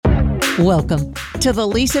Welcome to the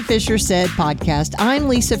Lisa Fisher Said podcast. I'm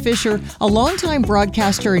Lisa Fisher, a longtime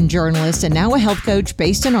broadcaster and journalist, and now a health coach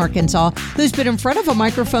based in Arkansas who's been in front of a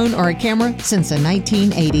microphone or a camera since the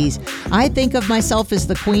 1980s. I think of myself as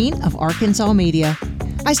the queen of Arkansas media.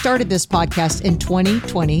 I started this podcast in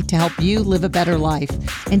 2020 to help you live a better life.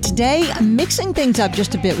 And today, I'm mixing things up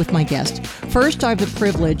just a bit with my guest. First, I have the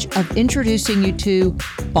privilege of introducing you to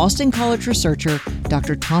Boston College researcher,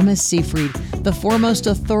 Dr. Thomas Seyfried, the foremost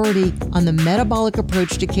authority on the metabolic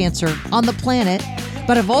approach to cancer on the planet.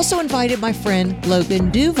 But I've also invited my friend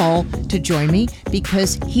Logan Duvall to join me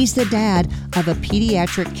because he's the dad of a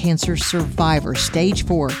pediatric cancer survivor, stage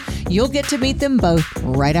 4. You'll get to meet them both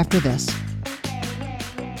right after this.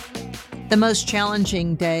 The most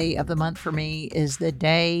challenging day of the month for me is the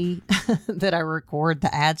day that I record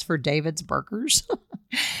the ads for David's Burgers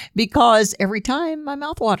because every time my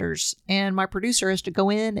mouth waters and my producer has to go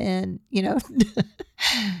in and,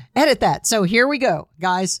 edit that. So here we go,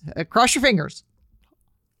 guys. Cross your fingers.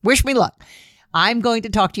 Wish me luck. I'm going to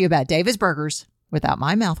talk to you about David's Burgers without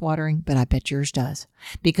my mouth watering, but I bet yours does.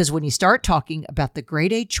 Because when you start talking about the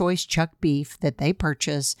grade A choice chuck beef that they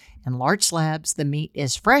purchase in large slabs, the meat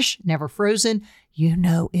is fresh, never frozen, you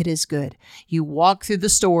know it is good. You walk through the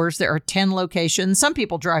stores. There are 10 locations. Some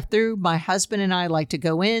people drive through. My husband and I like to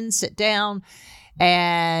go in, sit down,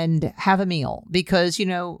 and have a meal because,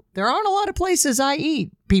 there aren't a lot of places I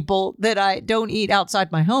eat, people that I don't eat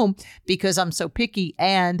outside my home because I'm so picky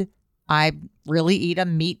and I really eat a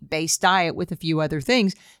meat-based diet with a few other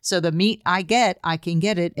things. So the meat I can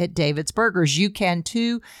get it at David's Burgers. You can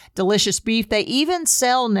too. Delicious beef. They even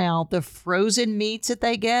sell now the frozen meats that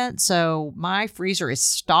they get. So my freezer is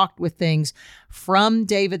stocked with things from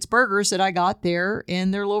David's Burgers that I got there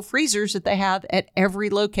in their little freezers that they have at every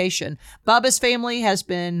location. Bubba's family has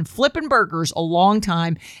been flipping burgers a long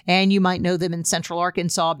time, and you might know them in Central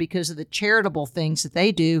Arkansas because of the charitable things that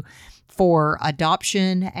they do for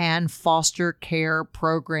adoption and foster care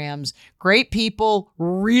programs. Great people,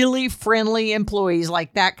 really friendly employees,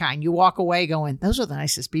 like that kind. You walk away going, those are the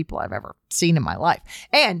nicest people I've ever seen in my life.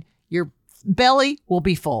 And your belly will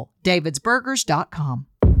be full. davidsburgers.com.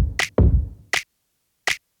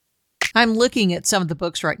 I'm looking at some of the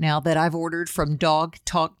books right now that I've ordered from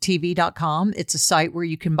dogtalktv.com. It's a site where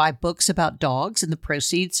you can buy books about dogs and the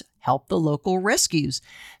proceeds help the local rescues,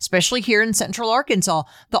 especially here in Central Arkansas.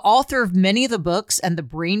 The author of many of the books and the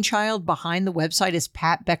brainchild behind the website is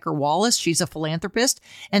Pat Becker-Wallace. She's a philanthropist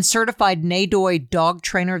and certified NADOI dog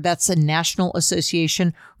trainer. That's the National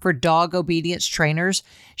Association for Dog Obedience Trainers.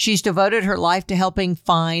 She's devoted her life to helping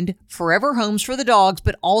find forever homes for the dogs,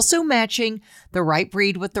 but also matching the right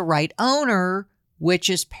breed with the right owner,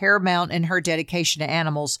 which is paramount in her dedication to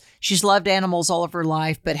animals. She's loved animals all of her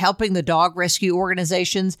life, but helping the dog rescue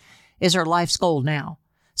organizations is her life's goal now.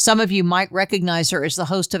 Some of you might recognize her as the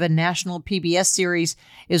host of a national PBS series.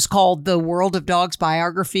 It's called The World of Dogs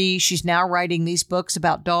Biography. She's now writing these books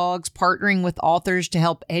about dogs, partnering with authors to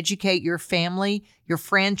help educate your family, your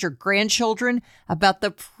friends, your grandchildren about the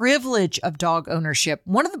privilege of dog ownership.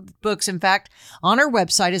 One of the books, in fact, on her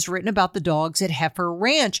website is written about the dogs at Heifer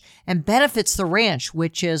Ranch and benefits the ranch,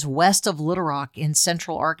 which is west of Little Rock in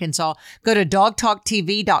Central Arkansas. Go to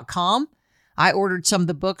dogtalktv.com. I ordered some of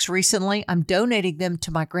the books recently. I'm donating them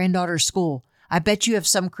to my granddaughter's school. I bet you have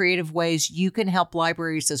some creative ways you can help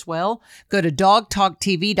libraries as well. Go to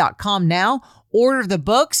dogtalktv.com now, order the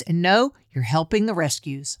books, and know you're helping the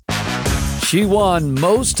rescues. She won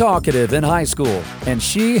most talkative in high school, and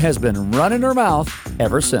she has been running her mouth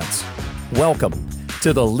ever since. Welcome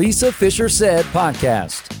to the Lisa Fisher Said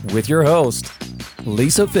podcast with your host,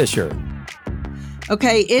 Lisa Fisher.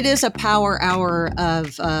 Okay, it is a power hour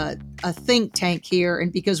of a think tank here,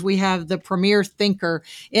 and because we have the premier thinker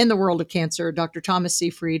in the world of cancer, Dr. Thomas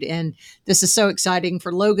Seyfried, and this is so exciting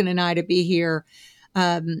for Logan and I to be here.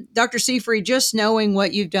 Dr. Seyfried, just knowing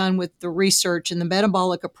what you've done with the research and the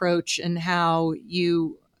metabolic approach and how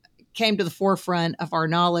you came to the forefront of our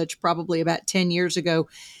knowledge probably about 10 years ago,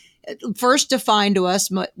 first define to us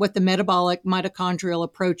what the metabolic mitochondrial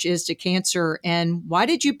approach is to cancer, and why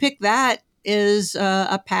did you pick that as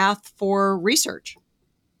a path for research?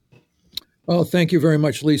 Well, thank you very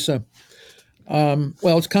much, Lisa.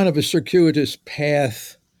 Well, it's kind of a circuitous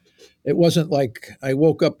path. It wasn't like I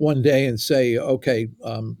woke up one day and say, okay,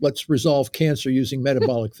 let's resolve cancer using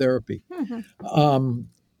metabolic therapy.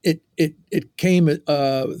 It came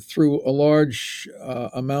through a large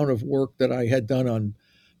amount of work that I had done on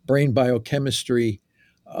brain biochemistry,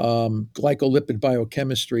 glycolipid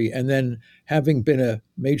biochemistry, and then having been a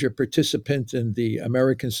major participant in the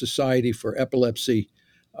American Society for Epilepsy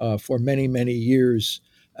for many, many years,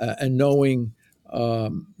 and knowing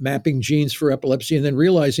mapping genes for epilepsy, and then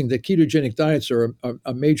realizing that ketogenic diets are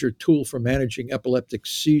a major tool for managing epileptic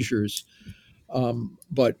seizures.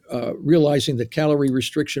 But realizing that calorie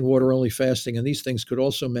restriction, water only fasting, and these things could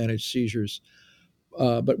also manage seizures.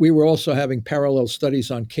 But we were also having parallel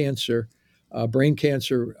studies on cancer, brain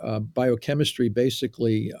cancer, biochemistry,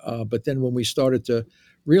 basically. But then when we started to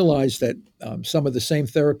realize that some of the same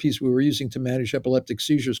therapies we were using to manage epileptic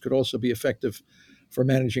seizures could also be effective for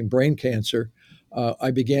managing brain cancer,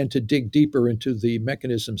 I began to dig deeper into the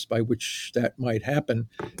mechanisms by which that might happen.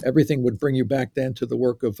 Everything would bring you back then to the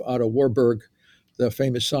work of Otto Warburg, the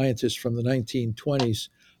famous scientist from the 1920s,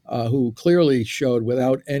 who clearly showed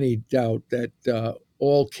without any doubt that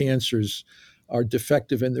all cancers are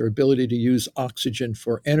defective in their ability to use oxygen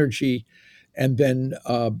for energy and then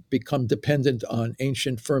become dependent on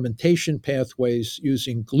ancient fermentation pathways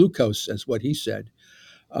using glucose, as what he said.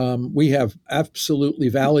 We have absolutely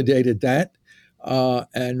validated that.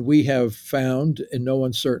 And we have found, in no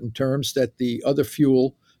uncertain terms, that the other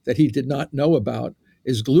fuel that he did not know about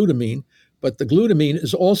is glutamine. But the glutamine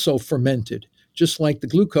is also fermented, just like the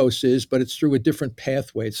glucose is, but it's through a different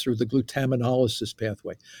pathway. It's through the glutaminolysis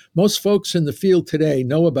pathway. Most folks in the field today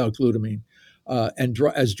know about glutamine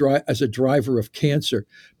as a driver of cancer,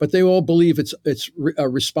 but they all believe it's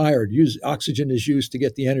respired. Oxygen is used to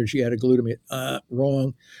get the energy out of glutamine.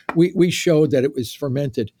 Wrong. We showed that it was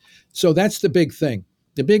fermented. So that's the big thing.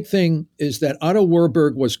 The big thing is that Otto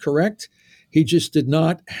Warburg was correct. He just did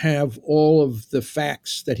not have all of the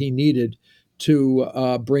facts that he needed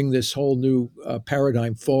to bring this whole new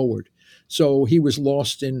paradigm forward. So he was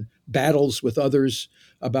lost in battles with others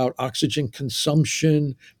about oxygen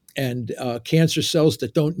consumption and cancer cells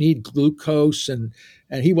that don't need glucose, and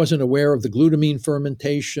he wasn't aware of the glutamine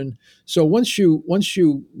fermentation. So once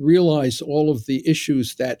you realize all of the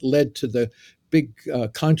issues that led to the big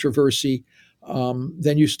controversy,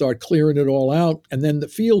 then you start clearing it all out, and then the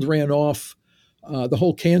field ran off. The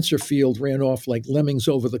whole cancer field ran off like lemmings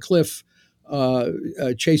over the cliff,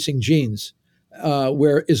 chasing genes,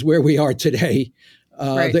 where we are today.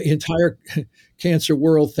 Right. The entire cancer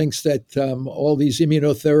world thinks that all these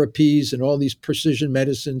immunotherapies and all these precision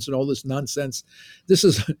medicines and all this nonsense, this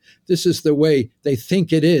is the way they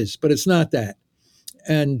think it is, but it's not that.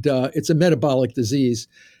 And it's a metabolic disease.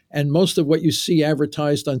 And most of what you see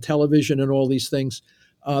advertised on television and all these things,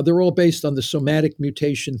 they're all based on the somatic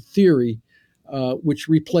mutation theory, which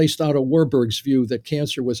replaced Otto Warburg's view that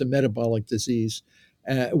cancer was a metabolic disease.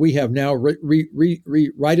 We have now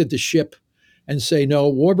righted the ship and say, no,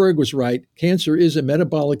 Warburg was right. Cancer is a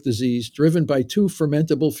metabolic disease driven by two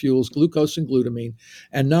fermentable fuels, glucose and glutamine,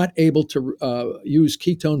 and not able to use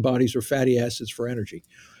ketone bodies or fatty acids for energy.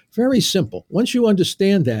 Very simple. Once you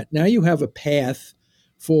understand that, now you have a path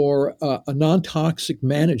for a non-toxic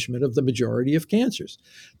management of the majority of cancers.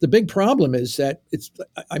 The big problem is that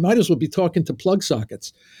I might as well be talking to plug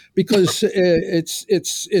sockets, because it's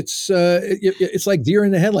like deer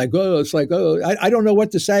in the headlight. I don't know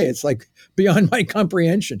what to say. It's like beyond my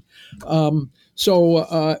comprehension.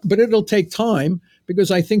 But it'll take time,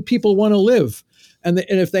 because I think people want to live. And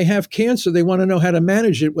if they have cancer, they want to know how to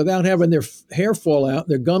manage it without having their hair fall out,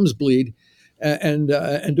 their gums bleed, and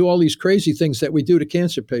do all these crazy things that we do to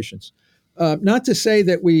cancer patients. Not to say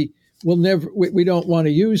that we don't want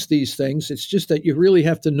to use these things. It's just that you really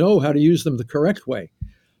have to know how to use them the correct way.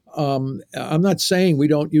 I'm not saying we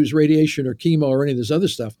don't use radiation or chemo or any of this other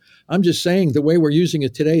stuff. I'm just saying the way we're using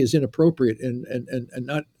it today is inappropriate and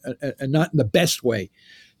not in the best way.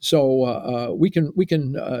 So we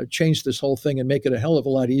can change this whole thing and make it a hell of a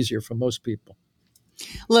lot easier for most people.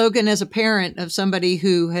 Logan, as a parent of somebody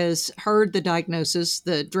who has heard the diagnosis,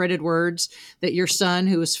 the dreaded words that your son,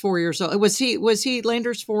 who was 4 years old, was he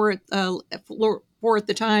Landers 4 at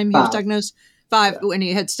the time he was diagnosed? 5, when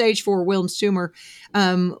he had stage 4 Wilms tumor.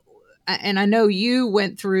 And I know you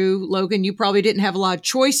went through, Logan, you probably didn't have a lot of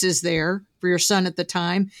choices there for your son at the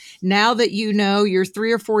time. Now that you know you're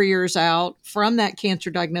 3 or 4 years out from that cancer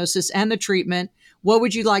diagnosis and the treatment, what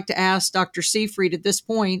would you like to ask Dr. Seyfried at this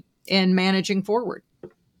point in managing forward?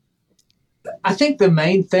 I think the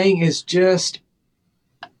main thing is just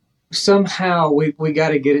somehow we got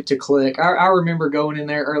to get it to click. I remember going in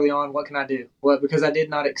there early on, what can I do? Well, because I did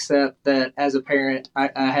not accept that as a parent, I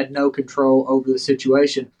had no control over the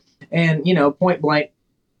situation. And, point blank,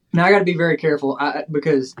 now I got to be very careful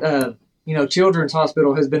because, Children's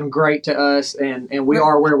Hospital has been great to us, and we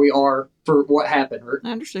are where we are for what happened. I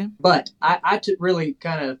understand. But I really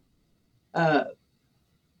kind of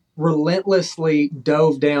relentlessly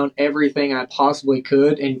dove down everything I possibly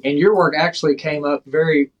could. And your work actually came up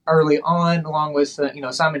very early on, along with,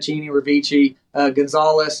 Simoncini, Ravici,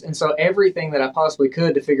 Gonzalez. And so everything that I possibly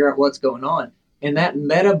could to figure out what's going on. And that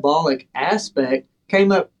metabolic aspect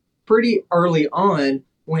came up pretty early on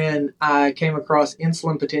when I came across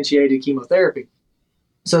insulin potentiated chemotherapy.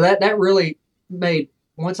 So that really made,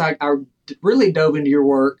 once I really dove into your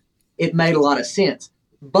work, it made a lot of sense.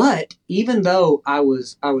 But even though I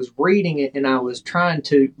was reading it and I was trying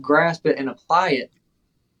to grasp it and apply it,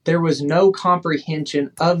 there was no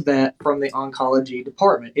comprehension of that from the oncology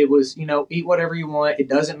department. It was, eat whatever you want. It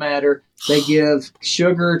doesn't matter. They give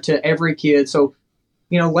sugar to every kid. So,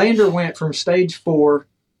 Lander went from stage 4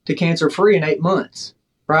 to cancer-free in 8 months,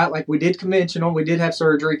 right? Like, we did conventional, we did have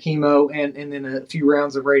surgery, chemo, and then a few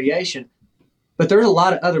rounds of radiation. But there's a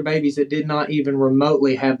lot of other babies that did not even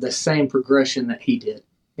remotely have the same progression that he did.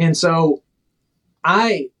 And so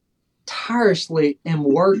I tirelessly am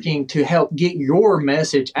working to help get your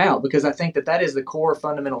message out, because I think that is the core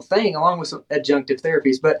fundamental thing, along with some adjunctive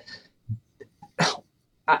therapies. But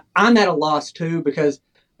I'm at a loss too, because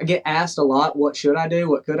I get asked a lot, what should I do?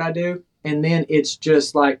 What could I do? And then it's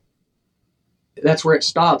just like, that's where it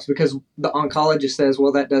stops, because the oncologist says,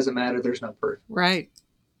 well, that doesn't matter. There's no proof. Right.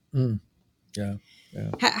 Mm. Yeah.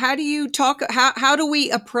 Yeah. How do you talk? How do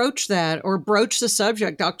we approach that or broach the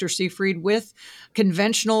subject, Dr. Seyfried, with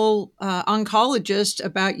conventional oncologists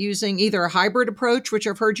about using either a hybrid approach, which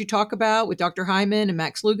I've heard you talk about with Dr. Hyman and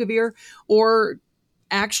Max Lugavere, or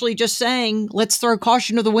actually just saying, let's throw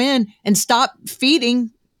caution to the wind and stop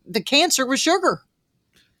feeding the cancer with sugar?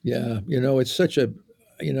 Yeah. It's such a,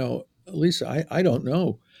 Lisa, I don't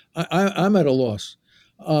know. I'm at a loss.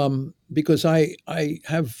 Because I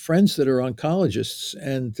have friends that are oncologists,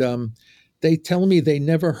 and they tell me they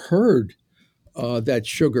never heard that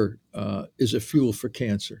sugar is a fuel for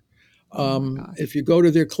cancer. If you go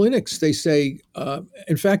to their clinics, they say,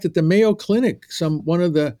 in fact, at the Mayo Clinic, one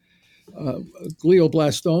of the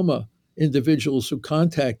glioblastoma individuals who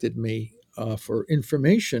contacted me for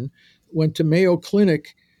information went to Mayo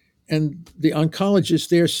Clinic, and the oncologist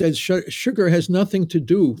there says sugar has nothing to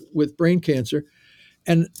do with brain cancer.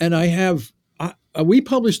 And we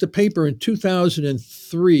published a paper in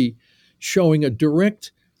 2003 showing a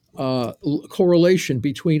direct correlation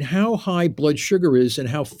between how high blood sugar is and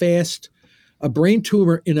how fast a brain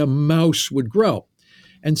tumor in a mouse would grow.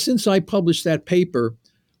 And since I published that paper,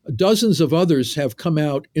 dozens of others have come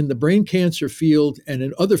out in the brain cancer field and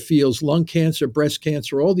in other fields, lung cancer, breast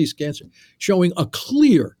cancer, all these cancers, showing a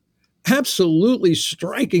clear, absolutely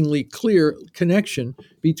strikingly clear connection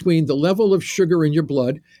between the level of sugar in your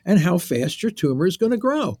blood and how fast your tumor is going to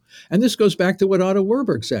grow. And this goes back to what Otto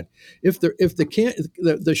Warburg said. If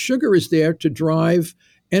the sugar is there to drive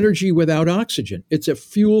energy without oxygen, it's a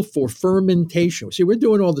fuel for fermentation. See, we're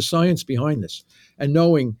doing all the science behind this, and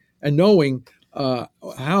knowing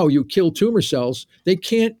how you kill tumor cells. They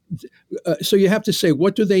can't. So you have to say,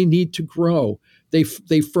 what do they need to grow? They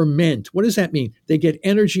ferment. What does that mean? They get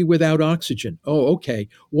energy without oxygen. Oh, okay.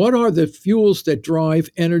 What are the fuels that drive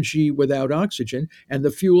energy without oxygen? And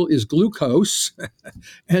the fuel is glucose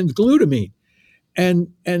and glutamine. And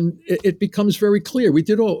it becomes very clear.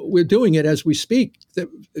 We're doing it as we speak.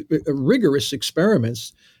 Rigorous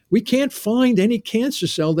experiments. We can't find any cancer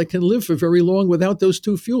cell that can live for very long without those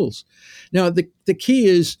two fuels. Now, the key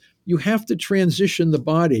is you have to transition the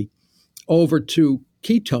body over to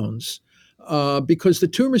ketones. Because the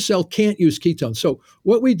tumor cell can't use ketones. So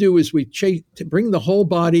what we do is we bring the whole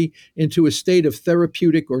body into a state of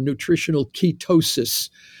therapeutic or nutritional ketosis.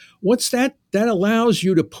 What's that? That allows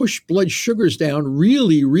you to push blood sugars down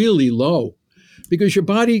really, really low, because your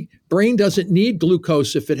brain doesn't need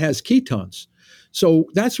glucose if it has ketones. So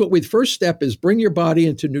that's the first step is bring your body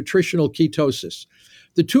into nutritional ketosis.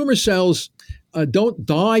 The tumor cells don't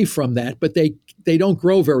die from that, but they don't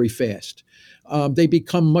grow very fast. They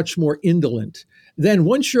become much more indolent. Then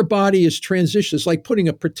once your body is transitioned, it's like putting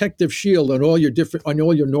a protective shield on all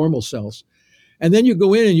your normal cells. And then you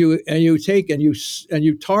go in and you take and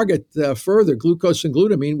you target further glucose and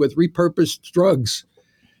glutamine with repurposed drugs,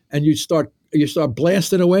 and you start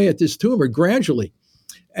blasting away at this tumor gradually,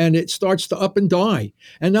 and it starts to up and die.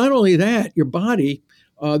 And not only that, your body,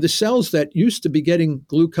 the cells that used to be getting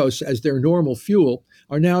glucose as their normal fuel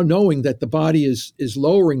are now knowing that the body is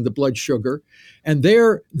lowering the blood sugar, and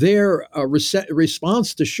their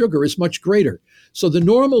response to sugar is much greater. So the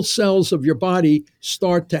normal cells of your body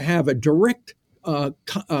start to have a direct a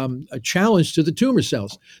challenge to the tumor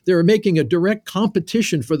cells. They're making a direct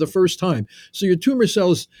competition for the first time. So your tumor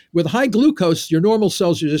cells, with high glucose, your normal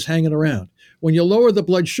cells are just hanging around. When you lower the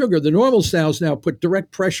blood sugar, the normal cells now put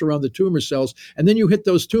direct pressure on the tumor cells, and then you hit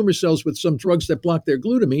those tumor cells with some drugs that block their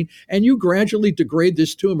glutamine, and you gradually degrade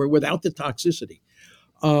this tumor without the toxicity.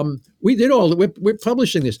 We did all. We're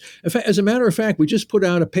publishing this. In fact, as a matter of fact, we just put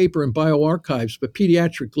out a paper in BioArchives for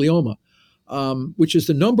pediatric glioma, which is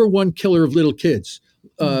the number one killer of little kids.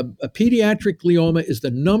 A pediatric glioma is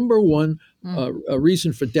the number one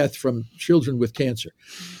reason for death from children with cancer.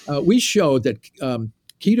 We showed that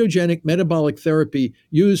ketogenic metabolic therapy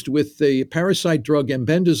used with the parasite drug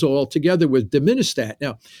embendazole together with deminostat.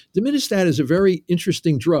 Now, deminostat is a very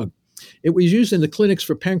interesting drug. It was used in the clinics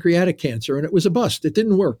for pancreatic cancer, and it was a bust. It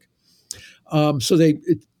didn't work. So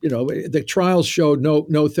the trials showed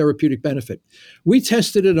no therapeutic benefit. We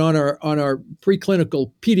tested it on our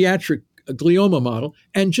preclinical pediatric glioma model,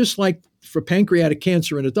 and just like for pancreatic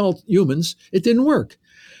cancer in adult humans, it didn't work.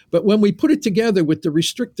 But when we put it together with the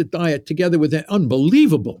restricted diet, together with an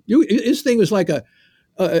unbelievable, this thing was like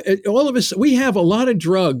all of us. We have a lot of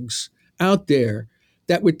drugs out there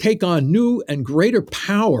that would take on new and greater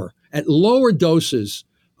power at lower doses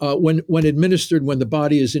when administered when the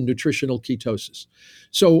body is in nutritional ketosis.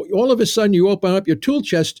 So all of a sudden you open up your tool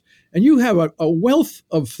chest and you have a wealth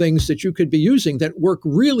of things that you could be using that work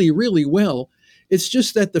really, really well. It's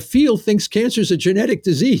just that the field thinks cancer is a genetic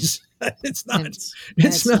disease. It's not.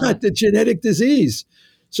 It's not the genetic disease.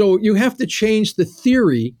 So you have to change the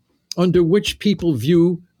theory under which people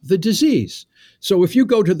view the disease. So if you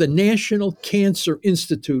go to the National Cancer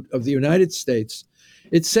Institute of the United States,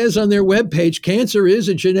 it says on their webpage, cancer is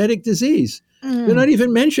a genetic disease. They're not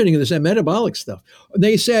even mentioning this metabolic stuff.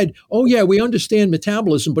 They said, oh, yeah, we understand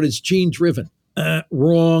metabolism, but it's gene-driven.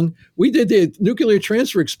 Wrong. We did the nuclear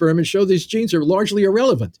transfer experiment, show these genes are largely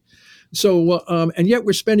irrelevant. So, and yet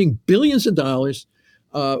we're spending billions of dollars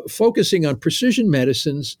focusing on precision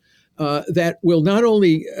medicines that will not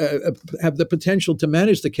only have the potential to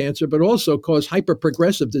manage the cancer, but also cause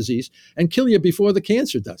hyperprogressive disease and kill you before the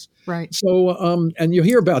cancer does. Right. So, and you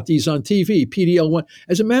hear about these on TV, PD-L1.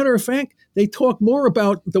 As a matter of fact, they talk more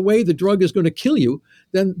about the way the drug is going to kill you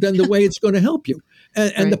than the way it's going to help you.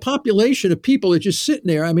 And the population of people are just sitting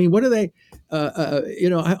there. I mean, what are they?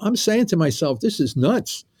 I'm saying to myself, this is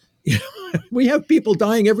nuts. We have people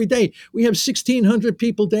dying every day. We have 1,600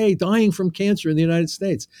 people a day dying from cancer in the United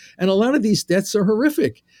States. And a lot of these deaths are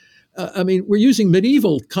horrific. We're using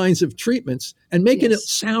medieval kinds of treatments and making it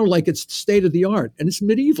sound like it's state of the art. And it's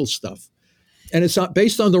medieval stuff. And it's not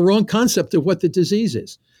based on the wrong concept of what the disease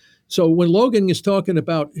is. So when Logan is talking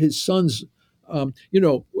about his son's,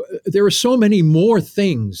 there are so many more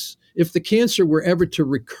things. If the cancer were ever to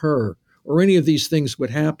recur, or any of these things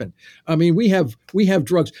would happen. I mean, we have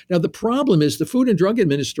drugs. Now, the problem is the Food and Drug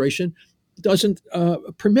Administration doesn't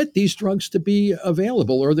permit these drugs to be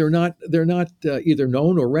available, or they're not either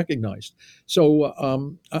known or recognized. So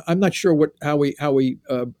I'm not sure how we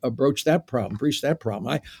breach that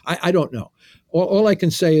problem. I don't know. All I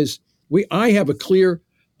can say is I have a clear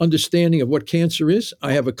understanding of what cancer is.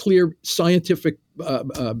 I have a clear scientific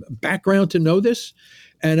background to know this,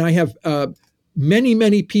 and I have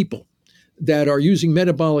many people that are using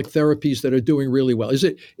metabolic therapies that are doing really well. Is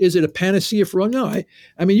it a panacea for all? No,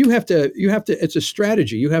 I mean, you have to, it's a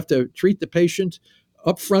strategy. You have to treat the patient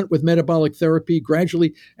up front with metabolic therapy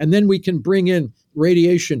gradually, and then we can bring in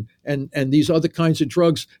radiation and these other kinds of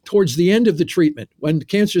drugs towards the end of the treatment. When the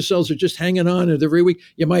cancer cells are just hanging on and every week,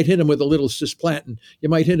 you might hit them with a little cisplatin. You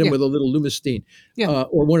might hit them with a little lumistine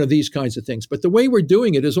or one of these kinds of things. But the way we're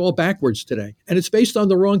doing it is all backwards today. And it's based on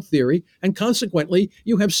the wrong theory. And consequently,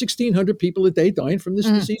 you have 1,600 people a day dying from this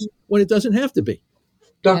disease when it doesn't have to be.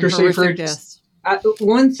 Dr. Seyfried,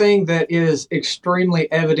 one thing that is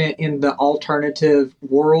extremely evident in the alternative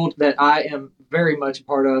world that I am very much a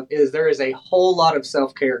part of is there is a whole lot of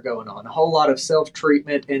self-care going on, a whole lot of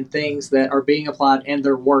self-treatment and things that are being applied and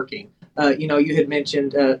they're working. You had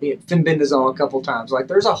mentioned fenbendazole a couple times. Like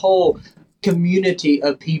there's a whole community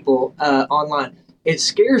of people online. It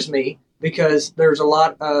scares me because there's a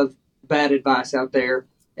lot of bad advice out there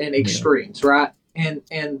and extremes, right? And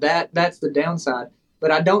that's the downside. But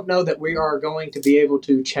I don't know that we are going to be able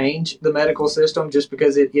to change the medical system just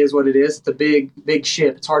because it is what it is. It's a big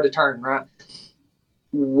ship. It's hard to turn, right?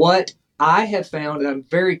 What I have found, and I'm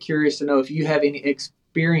very curious to know if you have any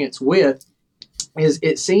experience with, is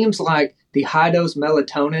it seems like the high-dose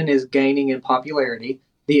melatonin is gaining in popularity.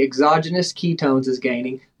 The exogenous ketones is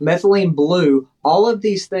gaining. Methylene blue, all of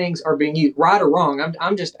these things are being used, right or wrong.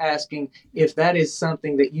 I'm just asking if that is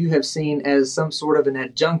something that you have seen as some sort of an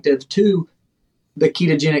adjunctive to the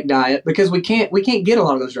ketogenic diet, because we can't get a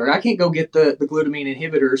lot of those drugs. I can't go get the glutamine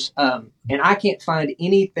inhibitors, and I can't find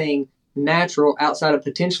anything natural outside of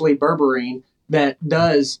potentially berberine that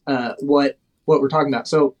does what we're talking about.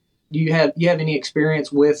 So do you have any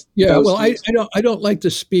experience with those well, things? I don't like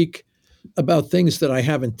to speak about things that I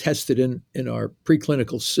haven't tested in our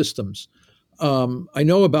preclinical systems. I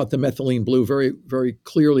know about the methylene blue very, very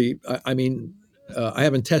clearly. I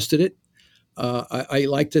haven't tested it. I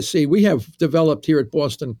like to see, we have developed here at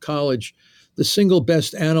Boston College the single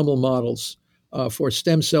best animal models for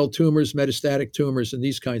stem cell tumors, metastatic tumors, and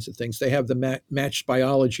these kinds of things. They have the matched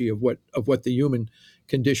biology of what the human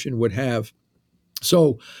condition would have.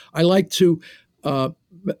 So I like to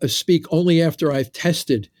speak only after I've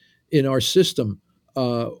tested in our system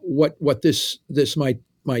what this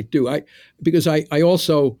might do. Because I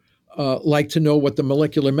also like to know what the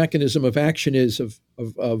molecular mechanism of action is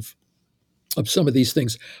of some of these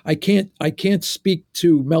things. I can't speak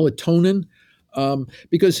to melatonin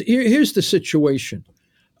because here's the situation.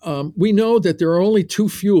 We know that there are only two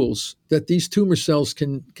fuels that these tumor cells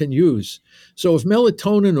can use. So if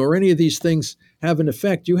melatonin or any of these things have an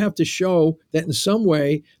effect, you have to show that in some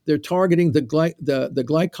way they're targeting the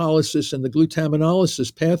glycolysis and the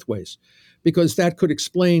glutaminolysis pathways, because that could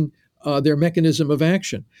explain their mechanism of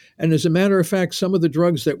action. And as a matter of fact, some of the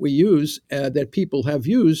drugs that we use, that people have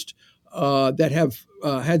used, that have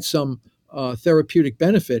had some therapeutic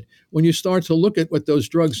benefit, when you start to look at what those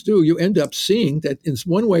drugs do, you end up seeing that in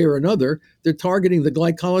one way or another, they're targeting the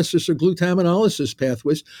glycolysis or glutaminolysis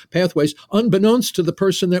pathways, unbeknownst to the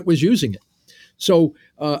person that was using it. So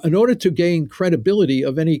in order to gain credibility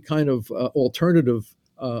of any kind of alternative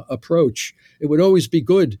approach, it would always be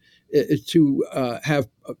good to have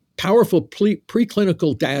powerful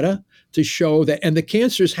preclinical data to show that, and the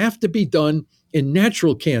cancers have to be done in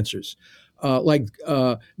natural cancers.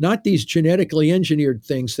 Not these genetically engineered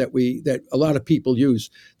things that a lot of people use.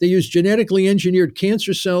 They use genetically engineered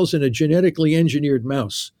cancer cells in a genetically engineered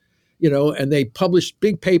mouse, and they publish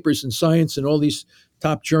big papers in Science and all these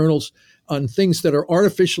top journals on things that are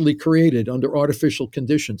artificially created under artificial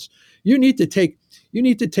conditions. You need to take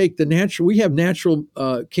the natural. We have natural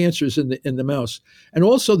cancers in the mouse, and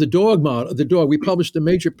also the dog model. The dog. We published a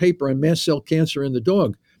major paper on mast cell cancer in the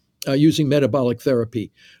dog. Using metabolic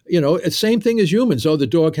therapy. It's same thing as humans. Oh, the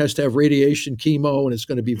dog has to have radiation, chemo, and it's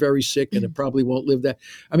going to be very sick, and it probably won't live that.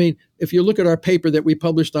 I mean, if you look at our paper that we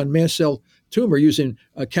published on mast cell tumor using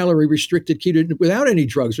calorie-restricted keto without any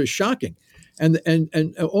drugs, it was shocking. And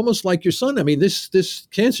almost like your son, I mean, this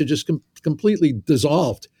cancer just completely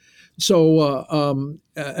dissolved. So,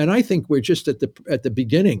 and I think we're just at the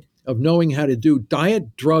beginning of knowing how to do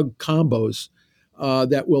diet-drug combos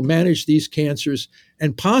that will manage these cancers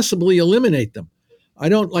and possibly eliminate them. I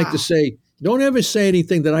don't like to say, don't ever say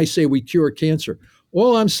anything that I say we cure cancer.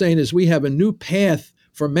 All I'm saying is we have a new path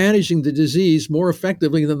for managing the disease more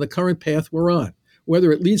effectively than the current path we're on.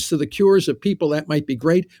 Whether it leads to the cures of people, that might be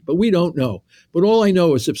great, but we don't know. But all I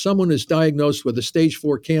know is if someone is diagnosed with a stage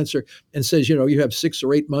 4 cancer and says, you have 6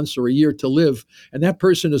 or 8 months or a year to live, and that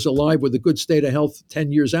person is alive with a good state of health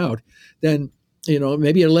 10 years out, then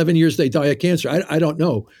maybe at 11 years they die of cancer. I don't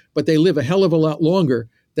know, but they live a hell of a lot longer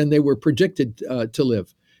than they were predicted to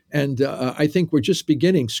live. And I think we're just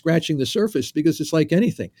scratching the surface, because it's like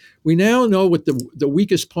anything. We now know what the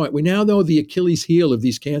weakest point. We now know the Achilles heel of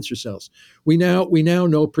these cancer cells. We now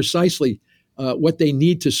know precisely what they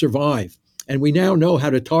need to survive. And we now know how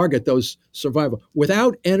to target those survival.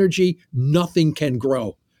 Without energy, nothing can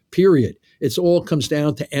grow, period. It all comes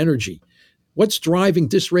down to energy. What's driving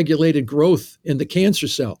dysregulated growth in the cancer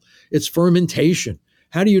cell? It's fermentation.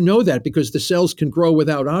 How do you know that? Because the cells can grow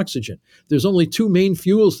without oxygen. There's only two main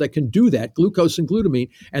fuels that can do that, glucose and glutamine,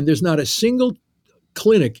 and there's not a single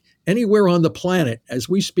clinic anywhere on the planet as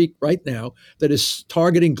we speak right now that is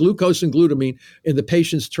targeting glucose and glutamine in the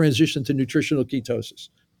patient's transition to nutritional ketosis.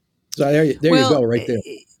 So there you go, right there.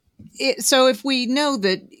 So if we know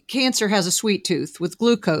that cancer has a sweet tooth with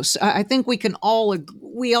glucose, I think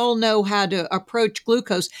we all know how to approach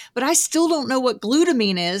glucose, but I still don't know what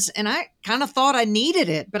glutamine is. And I kind of thought I needed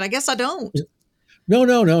it, but I guess I don't. No.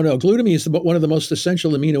 Glutamine is one of the most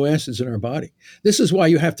essential amino acids in our body. This is why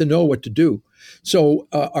you have to know what to do. So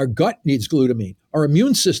our gut needs glutamine. Our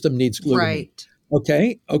immune system needs glutamine. Right.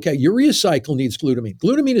 Okay. Urea cycle needs glutamine.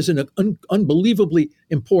 Glutamine is an unbelievably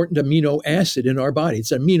important amino acid in our body.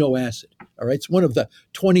 It's an amino acid. All right. It's one of the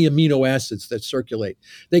 20 amino acids that circulate.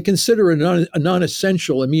 They consider it a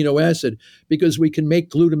non-essential amino acid because we can make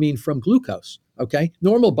glutamine from glucose. Okay.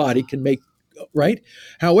 Normal body can make, right?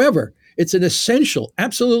 However, it's an essential,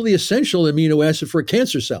 absolutely essential amino acid for a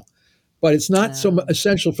cancer cell. but it's not so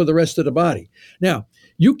essential for the rest of the body. Now,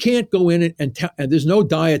 you can't go in and there's no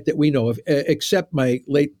diet that we know of, except my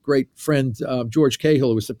late great friend George Cahill,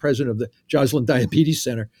 who was the president of the Joslin Diabetes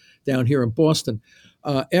Center down here in Boston.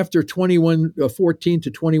 After 14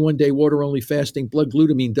 to 21 day water only fasting, blood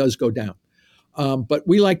glutamine does go down. But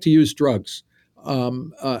we like to use drugs.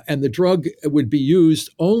 And the drug would be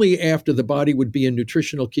used only after the body would be in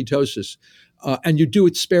nutritional ketosis. And you do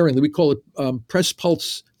it sparingly. We call it press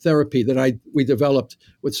pulse therapy that we developed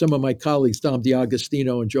with some of my colleagues, Dom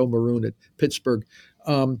DiAgostino and Joe Maroon at Pittsburgh.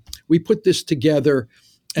 We put this together.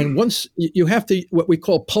 And once you have to, what we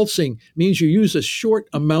call pulsing means you use a short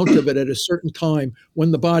amount of it at a certain time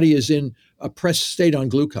when the body is in a pressed state on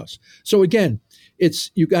glucose. So again,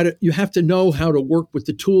 you have to know how to work with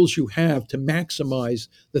the tools you have to maximize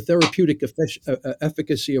the therapeutic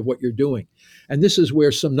efficacy of what you're doing. And this is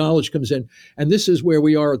where some knowledge comes in. And this is where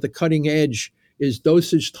we are at the cutting edge, is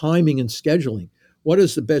dosage, timing, and scheduling. What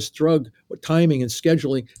is the best drug, what timing and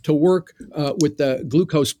scheduling to work with the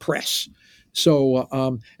glucose press?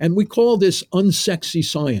 So, and we call this unsexy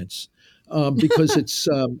science because it's,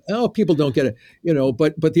 people don't get it,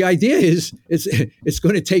 but the idea is it's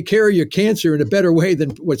going to take care of your cancer in a better way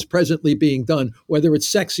than what's presently being done, whether it's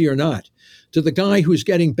sexy or not. To the guy who's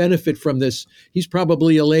getting benefit from this, he's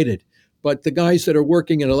probably elated. But the guys that are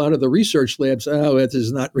working in a lot of the research labs, it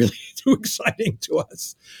is not really too exciting to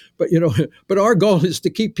us. But our goal is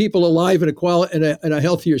to keep people alive in a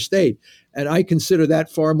healthier state, and I consider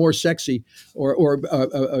that far more sexy, or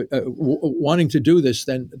wanting to do this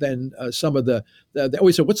than some of the. They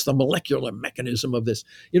always say, "What's the molecular mechanism of this?"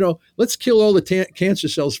 Let's kill all the cancer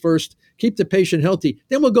cells first, keep the patient healthy,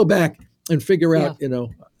 then we'll go back and figure out,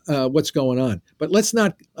 what's going on. But let's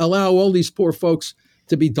not allow all these poor folks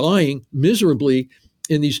to be dying miserably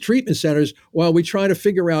in these treatment centers while we try to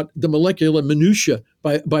figure out the molecular minutia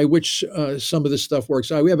by which some of this stuff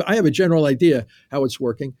works. I have a general idea how it's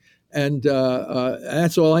working, and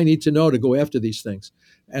that's all I need to know to go after these things.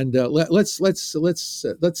 And let's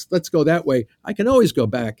go that way. I can always go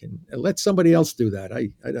back and let somebody else do that.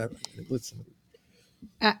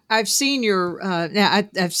 I've seen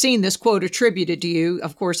I've seen this quote attributed to you.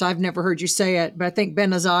 Of course, I've never heard you say it, but I think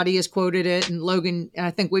Ben Azadi has quoted it, and Logan, and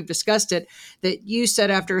I think we've discussed it, that you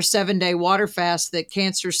said after a 7-day water fast that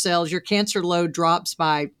your cancer load drops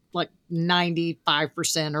by like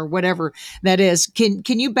 95% or whatever that is. Can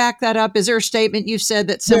you back that up? Is there a statement you've said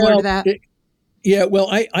that's similar to that?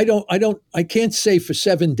 I can't say for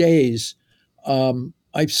 7 days.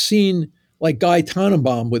 I've seen, like Guy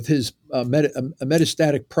Tannenbaum with his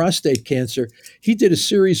metastatic prostate cancer, he did a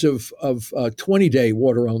series of 20-day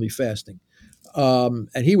water-only fasting,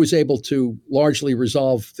 and he was able to largely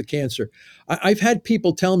resolve the cancer. I've had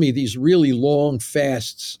people tell me these really long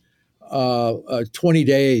fasts, 20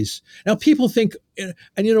 days. Now people think, and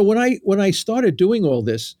when I started doing all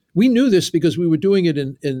this, we knew this because we were doing it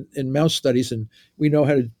in mouse studies, and we know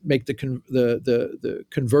how to make the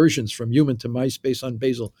conversions from human to mice based on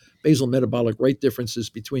basal metabolic rate differences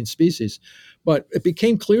between species. But it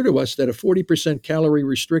became clear to us that a 40% calorie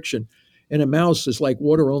restriction in a mouse is like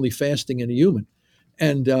water-only fasting in a human.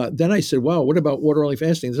 And then I said, wow, what about water-only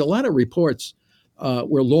fasting? There's a lot of reports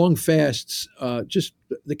where long fasts, just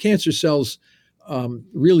the cancer cells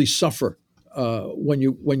really suffer when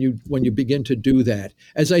you begin to do that.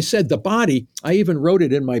 As I said, the body, I even wrote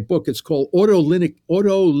it in my book, it's called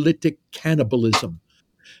autolytic cannibalism.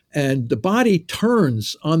 And the body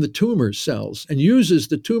turns on the tumor cells and uses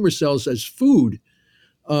the tumor cells as food.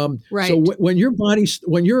 Right. So when your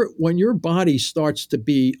body starts to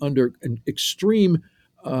be under an extreme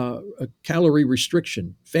calorie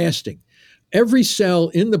restriction, fasting, every cell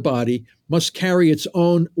in the body must carry its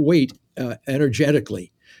own weight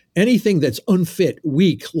energetically. Anything that's unfit,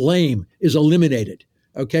 weak, lame is eliminated.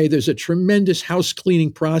 Okay, there's a tremendous house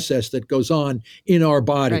cleaning process that goes on in our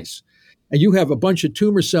bodies. Right. And you have a bunch of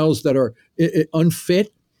tumor cells that are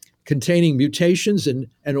unfit, containing mutations and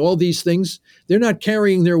all these things. They're not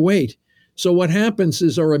carrying their weight. So what happens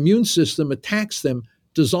is our immune system attacks them,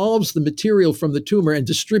 dissolves the material from the tumor, and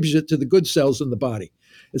distributes it to the good cells in the body.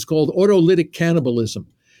 It's called autolytic cannibalism.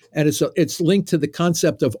 And it's linked to the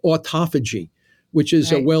concept of autophagy, which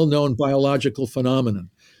is a well-known biological phenomenon.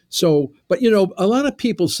 So, but a lot of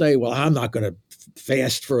people say, well, I'm not going to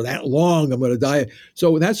fast for that long. I'm going to die.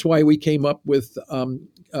 So that's why we came up with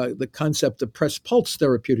the concept of press pulse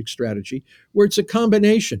therapeutic strategy, where it's a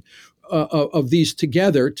combination of these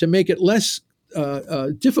together to make it less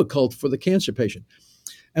difficult for the cancer patient.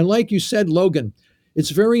 And like you said, Logan, it's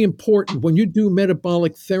very important when you do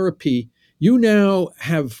metabolic therapy, you now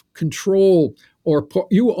have control, or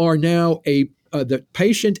you are now a the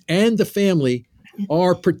patient and the family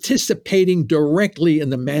are participating directly in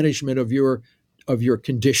the management of your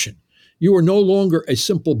condition. You are no longer a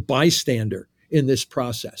simple bystander in this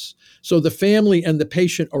process. So the family and the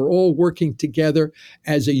patient are all working together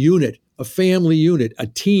as a unit, a family unit, a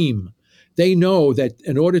team. They know that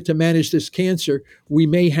in order to manage this cancer, we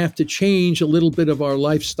may have to change a little bit of our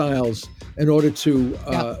lifestyles in order to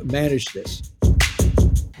manage this.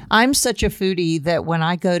 I'm such a foodie that when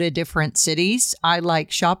I go to different cities, I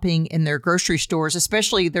like shopping in their grocery stores,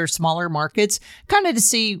 especially their smaller markets, kind of to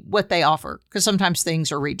see what they offer, because sometimes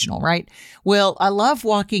things are regional, right? Well, I love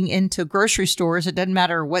walking into grocery stores, it doesn't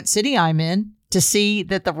matter what city I'm in, to see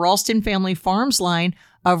that the Ralston Family Farms line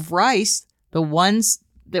of rice, the ones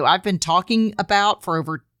that I've been talking about for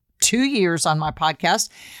over 2 years on my podcast,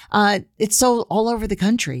 it's sold all over the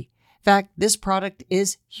country. In fact, this product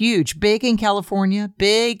is huge, big in California,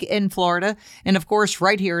 big in Florida, and of course,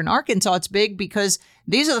 right here in Arkansas, it's big because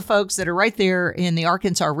these are the folks that are right there in the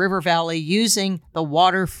Arkansas River Valley using the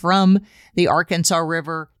water from the Arkansas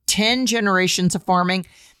River, 10 generations of farming.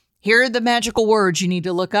 Here are the magical words you need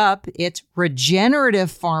to look up. It's regenerative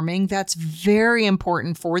farming. That's very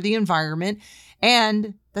important for the environment.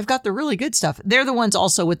 And they've got the really good stuff. They're the ones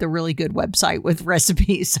also with the really good website with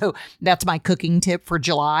recipes. So that's my cooking tip for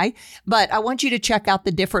July. But I want you to check out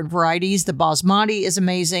the different varieties. The basmati is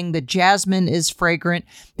amazing. The jasmine is fragrant.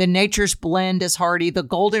 The nature's blend is hearty. The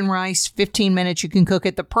golden rice, 15 minutes you can cook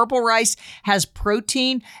it. The purple rice has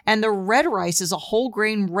protein. And the red rice is a whole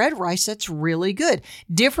grain red rice that's really good.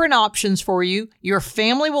 Different options for you. Your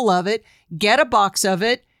family will love it. Get a box of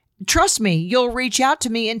it. Trust me, you'll reach out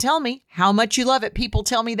to me and tell me how much you love it. People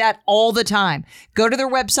tell me that all the time. Go to their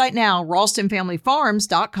website now,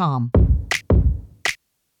 ralstonfamilyfarms.com.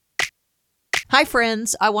 Hi,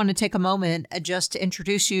 friends. I want to take a moment just to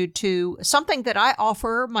introduce you to something that I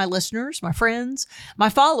offer my listeners, my friends, my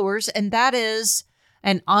followers, and that is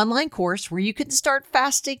an online course where you can start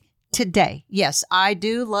fasting today. Yes, I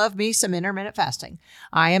do love me some intermittent fasting.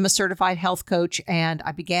 I am a certified health coach and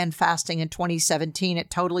I began fasting in 2017. It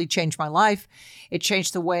totally changed my life. It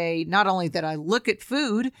changed the way not only that I look at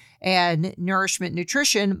food and nourishment,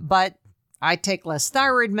 nutrition, but I take less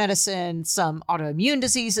thyroid medicine. Some autoimmune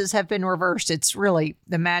diseases have been reversed. It's really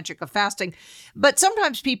the magic of fasting. But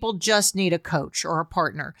sometimes people just need a coach or a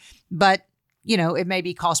partner. But, you know, it may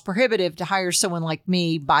be cost prohibitive to hire someone like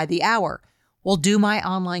me by the hour. Well, do my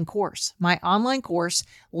online course. My online course,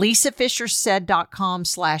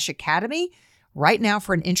 lisafishersaid.com/academy. Right now,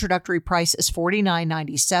 for an introductory price, is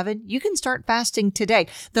 $49.97. You can start fasting today.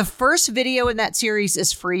 The first video in that series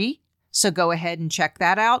is free, so go ahead and check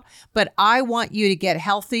that out. But I want you to get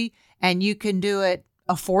healthy, and you can do it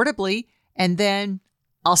affordably, and then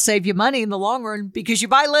I'll save you money in the long run because you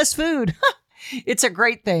buy less food. It's a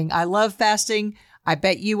great thing. I love fasting. I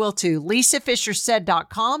bet you will too.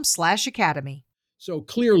 lisafishersaid.com/academy. So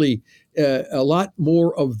clearly, a lot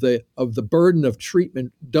more of the burden of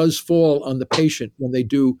treatment does fall on the patient when they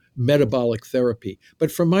do metabolic therapy.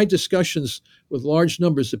 But from my discussions with large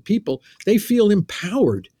numbers of people, they feel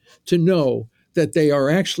empowered to know that they are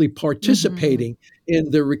actually participating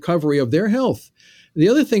in the recovery of their health. The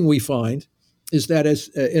other thing we find is that as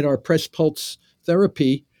in our press pulse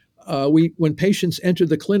therapy, when patients enter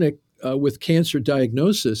the clinic with cancer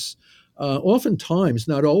diagnosis, oftentimes,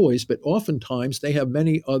 not always, but oftentimes they have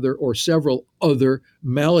many other or several other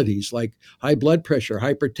maladies like high blood pressure,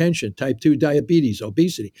 hypertension, type 2 diabetes,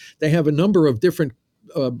 obesity. They have a number of different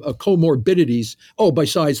comorbidities. Oh,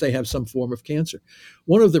 besides, they have some form of cancer.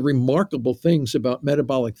 One of the remarkable things about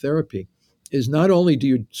metabolic therapy is not only do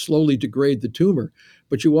you slowly degrade the tumor,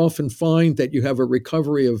 but you often find that you have a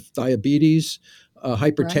recovery of diabetes,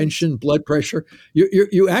 hypertension, blood pressure.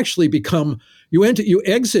 You actually become, you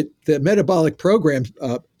exit the metabolic program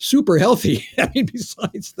super healthy. I mean,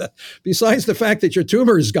 besides the fact that your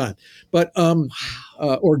tumor is gone, but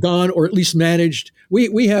or gone or at least managed.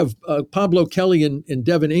 We have Pablo Kelly in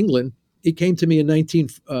Devon, England. He came to me in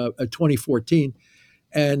 2014,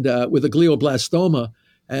 and with a glioblastoma,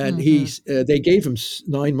 and they gave him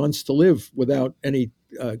 9 months to live without any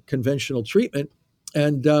conventional treatment,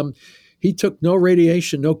 and he took no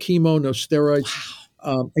radiation, no chemo, no steroids.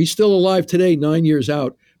 Wow. He's still alive today, 9 years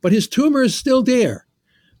out, but his tumor is still there.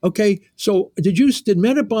 Okay, so did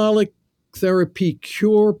metabolic therapy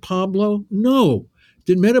cure Pablo? No.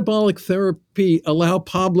 Did metabolic therapy allow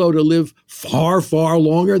Pablo to live far, far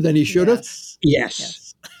longer than he should have?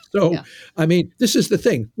 Yes. So, yeah. I mean, this is the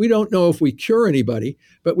thing. We don't know if we cure anybody,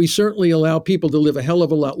 but we certainly allow people to live a hell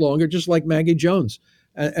of a lot longer, just like Maggie Jones.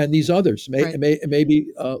 And these others, maybe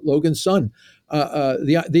Logan's son.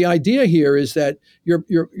 The idea here is that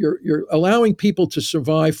you're allowing people to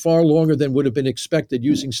survive far longer than would have been expected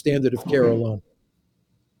using standard of care alone.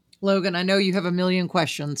 Logan, I know you have a million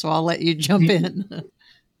questions, so I'll let you jump in.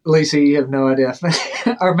 Lisa, you have no idea.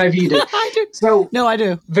 Or maybe you do. I do. So, No, I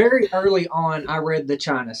do. very early on, I read the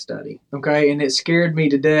China study, okay, and it scared me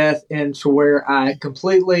to death, and to where I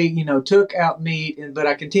completely, took out meat, but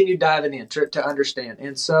I continued diving in to understand.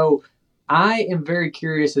 And so, I am very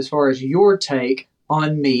curious as far as your take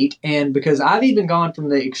on meat, and because I've even gone from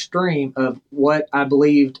the extreme of what I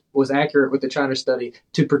believed was accurate with the China study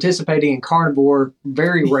to participating in carnivore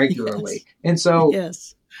very regularly. Yes. And so,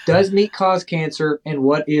 Yes. does meat cause cancer, and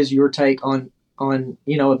what is your take on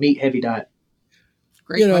a meat heavy diet?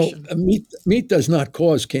 Great question. Meat does not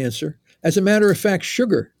cause cancer. As a matter of fact,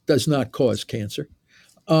 sugar does not cause cancer.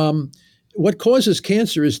 What causes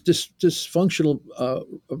cancer is dysfunctional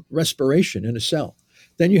respiration in a cell.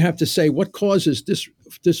 Then you have to say what causes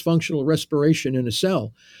dysfunctional respiration in a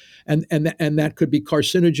cell, and that could be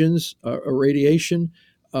carcinogens, radiation,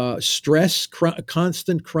 stress,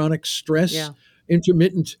 constant chronic stress. Yeah.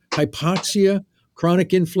 Intermittent hypoxia,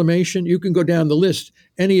 chronic inflammation. You can go down the list.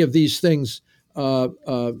 Any of these things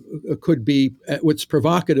could be what's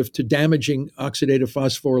provocative to damaging oxidative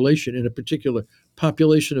phosphorylation in a particular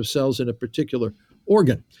population of cells in a particular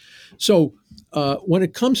organ. So when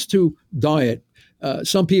it comes to diet,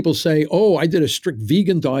 some people say, oh, I did a strict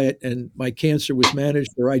vegan diet and my cancer was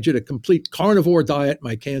managed, or I did a complete carnivore diet,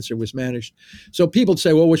 my cancer was managed. So people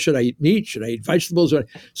say, well, what should I eat? Meat? Should I eat vegetables?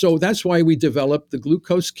 So that's why we developed the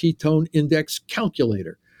glucose ketone index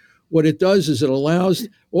calculator. What it does is it allows,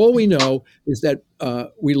 all we know is that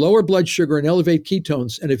we lower blood sugar and elevate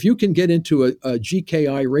ketones. And if you can get into a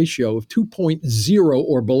GKI ratio of 2.0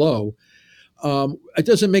 or below, it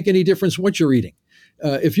doesn't make any difference what you're eating.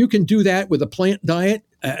 If you can do that with a plant diet,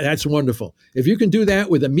 that's wonderful. If you can do that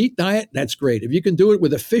with a meat diet, that's great. If you can do it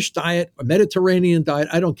with a fish diet, a Mediterranean diet,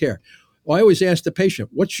 I don't care. Well, I always ask the patient,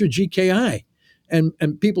 what's your GKI?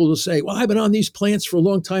 And people will say, well, I've been on these plants for a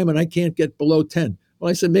long time and I can't get below 10. Well,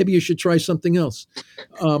 I said, maybe you should try something else.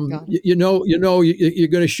 You're going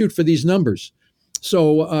to shoot for these numbers.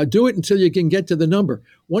 So do it until you can get to the number.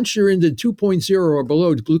 Once you're into 2.0 or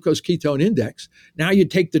below glucose ketone index, now you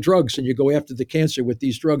take the drugs and you go after the cancer with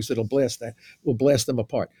these drugs that'll blast them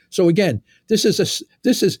apart. So again, this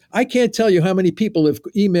is I can't tell you how many people have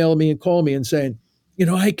emailed me and called me and saying,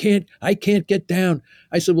 I can't get down.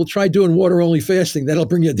 I said, well, try doing water only fasting. That'll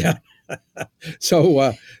bring you down.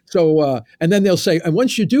 So and then they'll say, and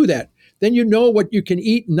once you do that, then you know what you can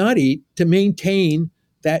eat and not eat to maintain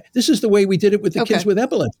that. This is the way we did it with the kids with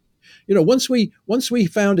epilepsy. Once we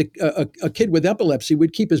found a kid with epilepsy,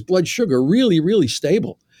 we'd keep his blood sugar really, really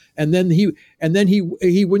stable, and then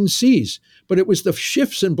he wouldn't seize. But it was the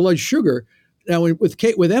shifts in blood sugar. Now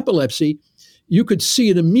with epilepsy, you could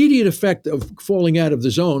see an immediate effect of falling out of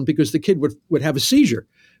the zone because the kid would have a seizure,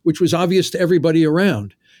 which was obvious to everybody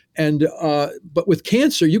around. And but with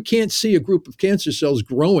cancer, you can't see a group of cancer cells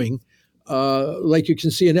growing like you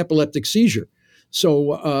can see an epileptic seizure.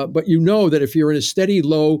 So, but that if you're in a steady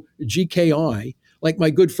low GKI, like my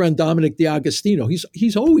good friend Dominic D'Agostino,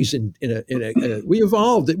 he's always in a we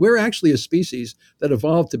evolved. We're actually a species that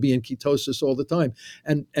evolved to be in ketosis all the time,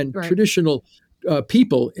 and right. Traditional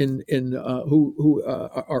people who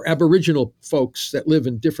are Aboriginal folks that live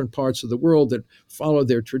in different parts of the world that follow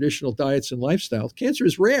their traditional diets and lifestyles. Cancer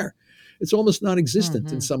is rare. It's almost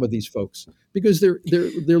non-existent in some of these folks because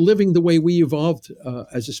they're living the way we evolved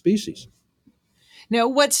as a species. Now,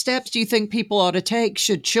 what steps do you think people ought to take?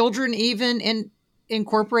 Should children even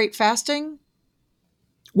incorporate fasting?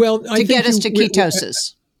 Well, to get us to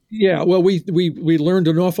ketosis. Yeah, well, we learned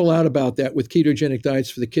an awful lot about that with ketogenic diets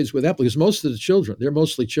for the kids with epilepsy. Because most of the children, they're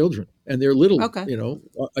mostly children, and they're little,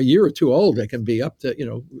 a year or two old. They can be up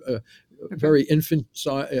to, very infant,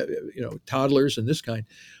 toddlers and this kind.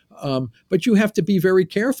 But you have to be very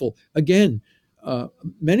careful. Again,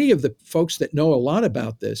 many of the folks that know a lot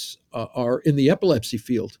about this are in the epilepsy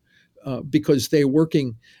field because they're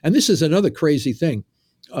working. And this is another crazy thing.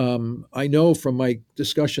 I know from my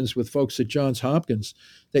discussions with folks at Johns Hopkins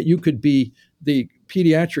that you could be the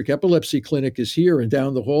pediatric epilepsy clinic is here, and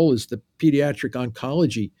down the hall is the pediatric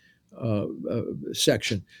oncology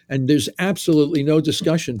section. And there's absolutely no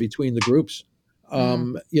discussion between the groups.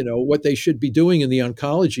 What they should be doing in the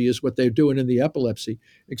oncology is what they're doing in the epilepsy,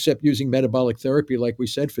 except using metabolic therapy, like we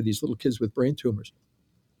said, for these little kids with brain tumors.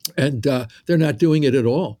 And they're not doing it at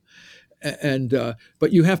all.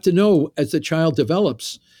 But you have to know, as the child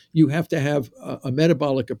develops, you have to have a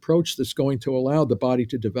metabolic approach that's going to allow the body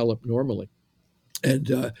to develop normally.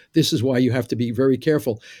 And this is why you have to be very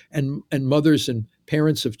careful. And mothers and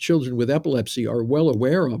parents of children with epilepsy are well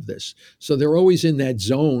aware of this. So they're always in that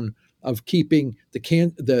zone of keeping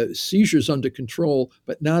the seizures under control,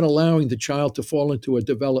 but not allowing the child to fall into a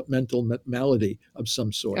developmental malady of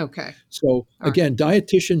some sort. Okay. So All again,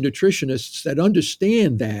 dietitian, nutritionists that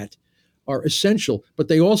understand that are essential, but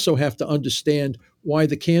they also have to understand why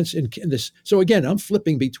the cancer in this. So again, I'm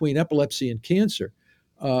flipping between epilepsy and cancer.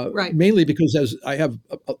 Right. Mainly because as I have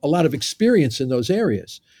a lot of experience in those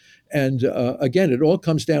areas. And again, it all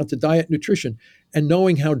comes down to diet, nutrition, and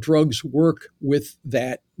knowing how drugs work with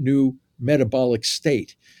that new metabolic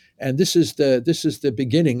state. And this is the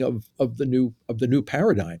beginning of the new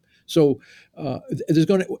paradigm. So there's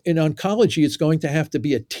in oncology, it's going to have to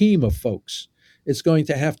be a team of folks. It's going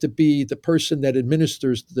to have to be the person that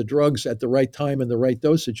administers the drugs at the right time and the right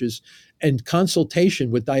dosages, and consultation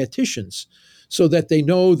with dietitians, so that they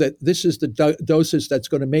know that this is the dosage that's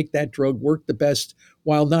going to make that drug work the best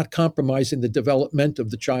while not compromising the development of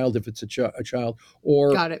the child if it's a child,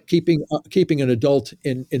 or keeping an adult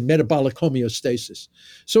in metabolic homeostasis.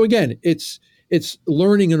 So again, it's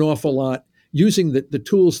learning an awful lot, using the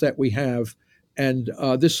tools that we have, and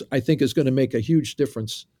this, I think, is going to make a huge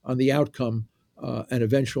difference on the outcome and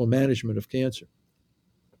eventual management of cancer.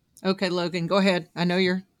 Okay, Logan, go ahead. I know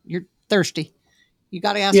you're thirsty. You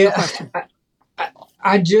got to ask a question.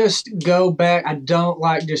 I just go back. I don't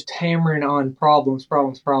like just hammering on problems,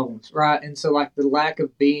 right? And so, like, the lack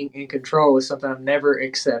of being in control is something I've never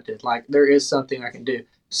accepted. Like, there is something I can do.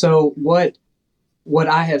 So what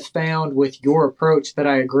I have found with your approach that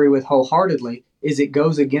I agree with wholeheartedly is it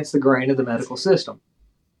goes against the grain of the medical system.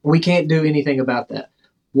 We can't do anything about that.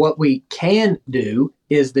 What we can do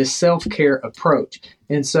is this self-care approach.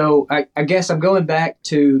 And so I guess I'm going back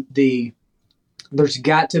to there's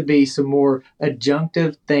got to be some more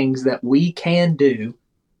adjunctive things that we can do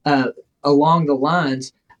along the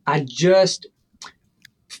lines. I just,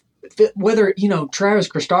 whether, Travis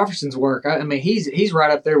Christofferson's work, I mean, he's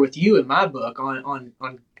right up there with you in my book on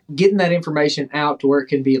getting that information out to where it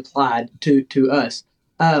can be applied to us.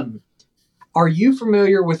 Are you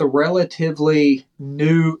familiar with a relatively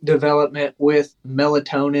new development with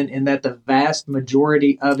melatonin, in that the vast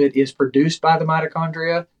majority of it is produced by the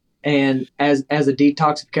mitochondria and as a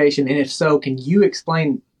detoxification? And if so, can you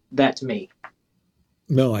explain that to me?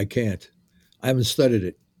 No, I can't. I haven't studied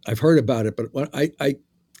it. I've heard about it, but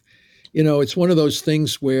it's one of those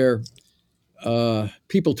things where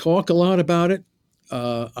people talk a lot about it.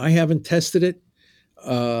 I haven't tested it,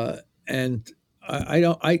 and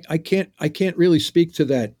I can't really speak to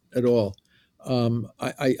that at all.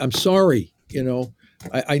 I'm sorry.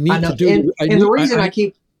 I need to do. And the reason I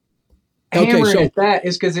keep hammering at that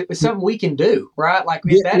is because it's something we can do, right? Like,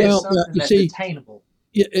 is something that's attainable.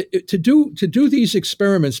 Yeah, to do these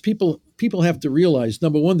experiments, people have to realize,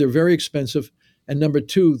 number one, they're very expensive, and number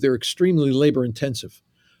two, they're extremely labor intensive.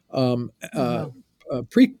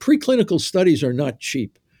 Preclinical studies are not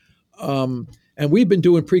cheap. And we've been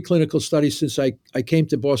doing preclinical studies since I came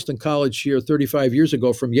to Boston College here 35 years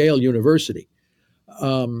ago from Yale University.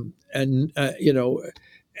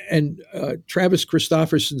 Travis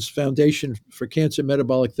Christofferson's Foundation for Cancer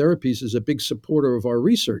Metabolic Therapies is a big supporter of our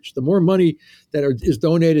research. The more money that is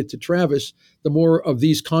donated to Travis, the more of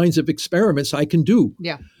these kinds of experiments I can do.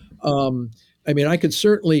 Yeah. I could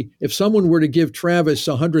certainly, if someone were to give Travis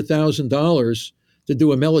 $100,000 to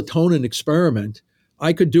do a melatonin experiment,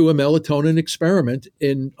 I could do a melatonin experiment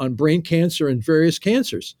on brain cancer and various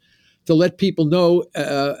cancers to let people know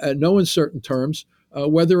in certain terms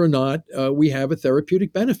whether or not we have a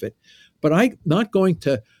therapeutic benefit. But I'm not going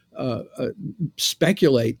to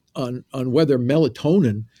speculate on whether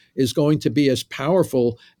melatonin is going to be as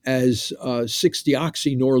powerful as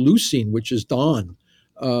 6-deoxynorlucine, which is DON,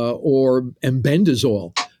 or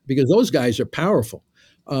embendazole, because those guys are powerful.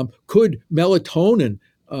 Could melatonin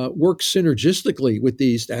work synergistically with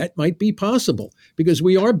these? That might be possible, because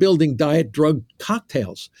we are building diet drug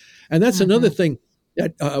cocktails. And that's another thing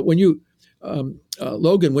that when you,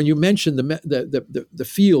 Logan, when you mentioned the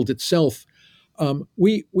field itself,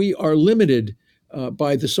 we are limited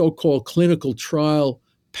by the so-called clinical trial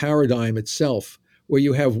paradigm itself, where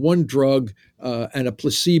you have one drug and a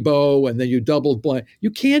placebo, and then you double blind. You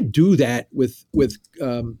can't do that with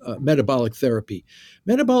metabolic therapy.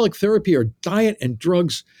 Metabolic therapy are diet and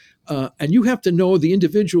drugs, and you have to know the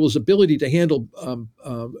individual's ability to handle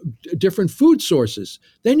different food sources.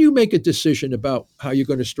 Then you make a decision about how you're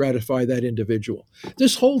going to stratify that individual.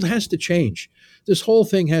 This whole has to change. This whole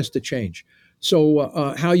thing has to change.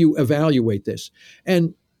 So how you evaluate this.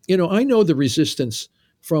 And, I know the resistance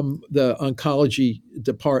from the oncology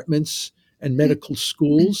departments and medical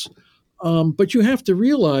schools. But you have to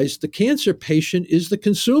realize the cancer patient is the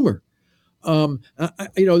consumer.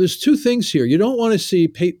 There's two things here. You don't want to see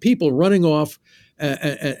people running off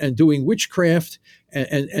and doing witchcraft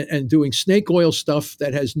and doing snake oil stuff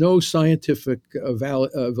that has no scientific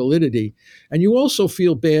validity. And you also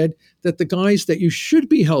feel bad that the guys that you should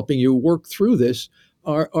be helping you work through this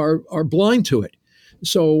are blind to it.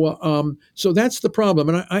 So that's the problem.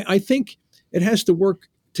 And I think it has to work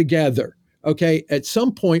together. Okay, at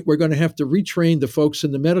some point, we're going to have to retrain the folks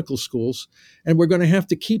in the medical schools, and we're going to have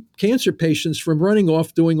to keep cancer patients from running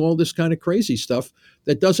off doing all this kind of crazy stuff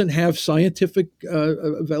that doesn't have scientific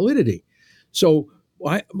validity. So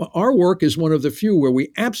our work is one of the few where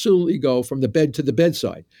we absolutely go from the bed to the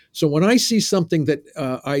bedside. So when I see something that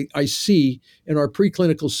I see in our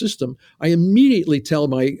preclinical system, I immediately tell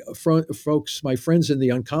my friends in the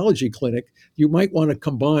oncology clinic, you might want to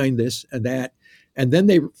combine this and that. And then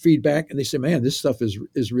they feed back and they say, man, this stuff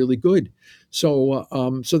is really good. So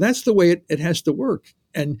that's the way it has to work.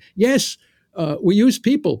 And yes, we use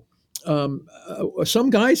people. Some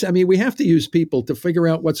guys, we have to use people to figure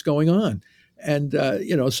out what's going on. And,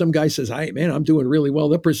 some guy says, I'm doing really well.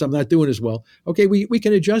 That person, I'm not doing as well. Okay, we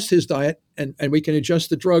can adjust his diet and we can adjust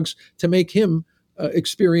the drugs to make him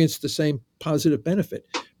experience the same positive benefit.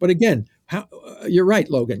 But again, you're right,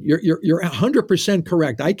 Logan. You're 100%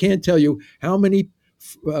 correct. I can't tell you how many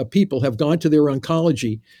people have gone to their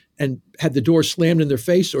oncology and had the door slammed in their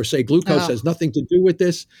face or say glucose has nothing to do with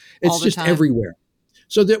this. It's just everywhere.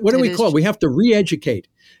 So what do we call it? We have to re-educate.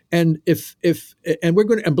 And and we're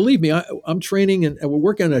going to, and believe me, I'm training and we're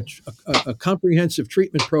working on a comprehensive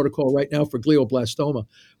treatment protocol right now for glioblastoma,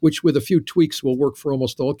 which with a few tweaks will work for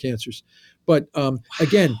almost all cancers. But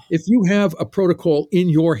again, if you have a protocol in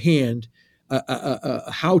your hand,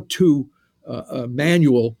 a how-to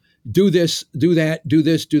manual, do this, do that, do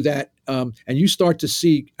this, do that, and you start to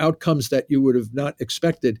see outcomes that you would have not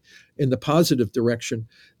expected in the positive direction,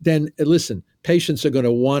 then listen, patients are going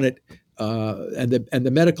to want it. And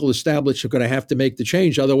the medical establishment are going to have to make the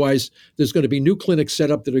change. Otherwise, there's going to be new clinics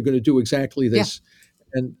set up that are going to do exactly this.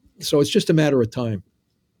 Yeah. And so it's just a matter of time.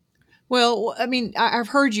 Well, I've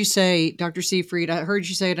heard you say, Dr. Seyfried, I heard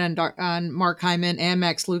you say it on Mark Hyman and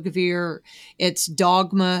Max Lugavere. It's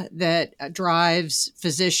dogma that drives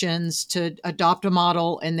physicians to adopt a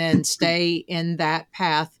model and then stay in that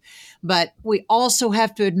path. But we also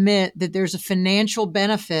have to admit that there's a financial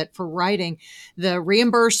benefit for writing. The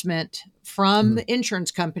reimbursement from the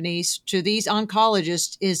insurance companies to these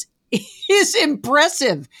oncologists is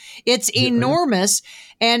impressive. It's enormous.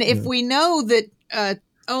 And if we know that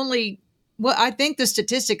I think the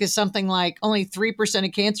statistic is something like only 3%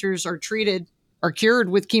 of cancers are treated or cured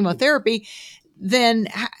with chemotherapy, then,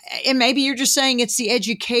 and maybe you're just saying it's the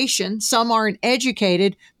education. Some aren't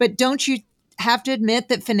educated, but don't you have to admit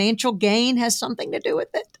that financial gain has something to do with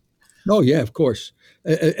it? Oh, yeah, of course.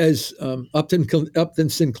 As Upton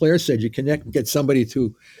Sinclair said, you can get somebody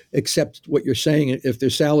to accept what you're saying if their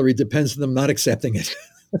salary depends on them not accepting it.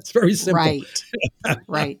 It's very simple.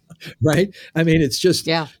 Right. Right. It's just,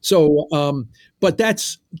 so, but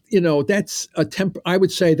that's I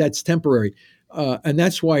would say that's temporary. And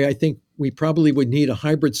that's why I think we probably would need a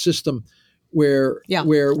hybrid system where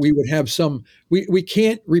we would have we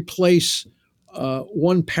can't replace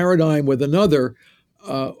one paradigm with another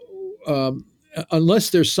unless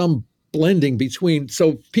there's some blending between,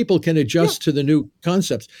 so people can adjust to the new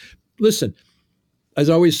concepts. Listen, as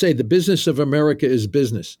I always say, the business of America is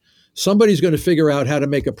business. Somebody's going to figure out how to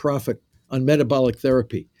make a profit on metabolic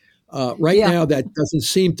therapy. Now, that doesn't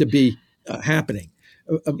seem to be happening.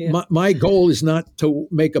 My goal is not to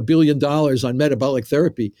make $1 billion on metabolic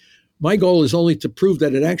therapy. My goal is only to prove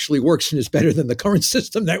that it actually works and is better than the current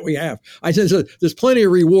system that we have. I said there's plenty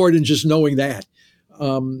of reward in just knowing that.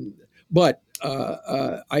 But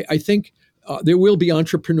I think there will be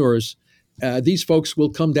entrepreneurs. These folks will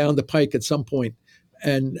come down the pike at some point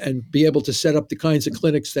and be able to set up the kinds of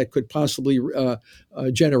clinics that could possibly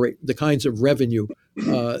generate the kinds of revenue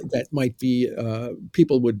that might be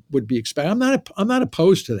people would be expecting. I'm not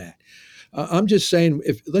opposed to that. I'm just saying,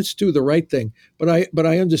 let's do the right thing. But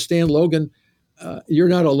I understand, Logan, you're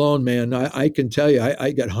not alone, man. I can tell you,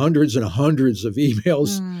 I get hundreds and hundreds of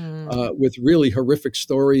emails with really horrific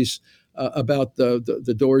stories about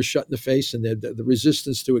the doors shut in the face and the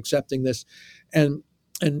resistance to accepting this, and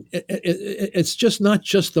it's just not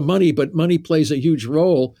just the money, but money plays a huge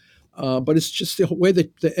role. But it's just the way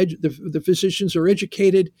that the physicians are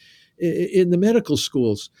educated. in the medical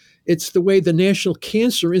schools. It's the way the National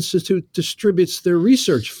Cancer Institute distributes their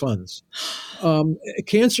research funds.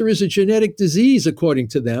 Cancer is a genetic disease, according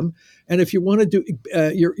to them. And if you want to do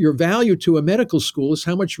your value to a medical school is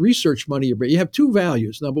how much research money you bring. You have two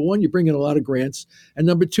values. Number one, you bring in a lot of grants. And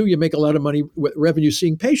number two, you make a lot of money with revenue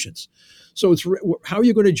seeing patients. So it's how are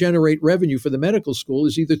you going to generate revenue for the medical school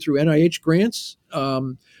is either through NIH grants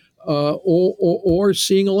or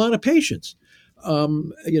seeing a lot of patients.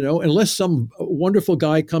 Unless some wonderful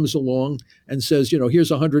guy comes along and says, here's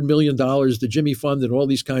 $100 million, the Jimmy Fund, and all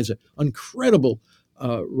these kinds of incredible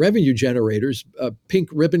revenue generators, pink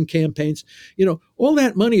ribbon campaigns, all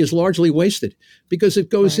that money is largely wasted because it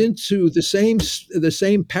goes into the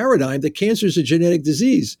same paradigm that cancer is a genetic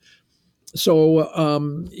disease. So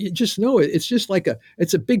you just know it's just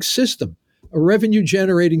it's a big system, a revenue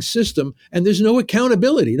generating system, and there's no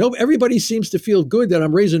accountability. Everybody seems to feel good that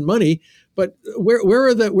I'm raising money, but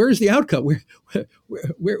where's the outcome?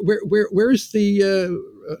 Where's the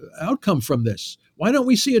outcome from this? Why don't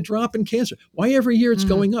we see a drop in cancer? Why every year it's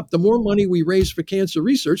going up? The more money we raise for cancer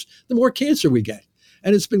research, the more cancer we get,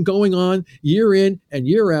 and it's been going on year in and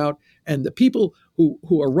year out. And the people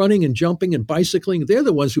who are running and jumping and bicycling, they're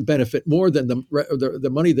the ones who benefit more than the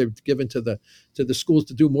money they've given to the schools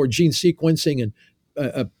to do more gene sequencing and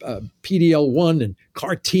PD-L1 and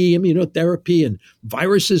CAR-T immunotherapy and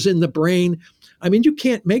viruses in the brain. I mean, you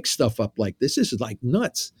can't make stuff up like this. This is like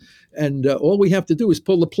nuts. And all we have to do is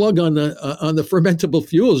pull the plug on the fermentable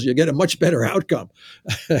fuels. You get a much better outcome,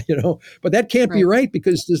 But that can't be right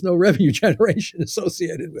because there's no revenue generation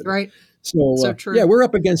associated with it. Right. So true. Yeah, we're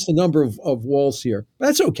up against a number of walls here. But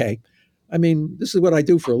that's okay. I mean, this is what I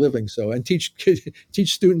do for a living. So and teach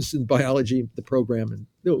students in biology the program, and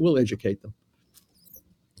we'll educate them.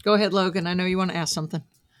 Go ahead, Logan. I know you want to ask something.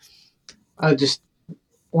 I just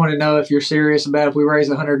want to know if you're serious about if we raise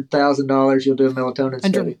 $100,000, you'll do a melatonin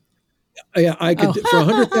study. Yeah, I could for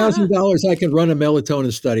 $100,000. I can run a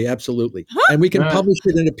melatonin study, absolutely, and we can publish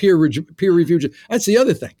it in a peer reviewed. That's the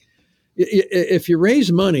other thing. If you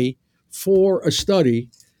raise money for a study,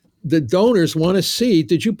 the donors want to see,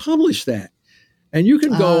 did you publish that? And you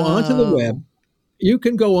can go onto the web. You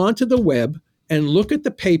can go onto the web and look at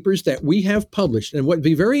the papers that we have published. And what would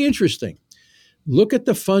be very interesting, look at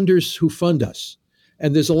the funders who fund us.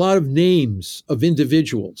 And there's a lot of names of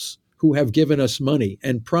individuals who have given us money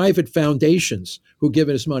and private foundations who have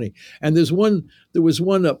given us money. And there was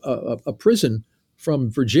one, a prison from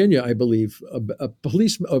Virginia, I believe, a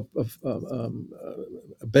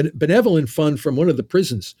benevolent fund from one of the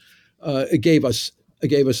prisons gave us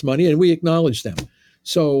money, and we acknowledge them.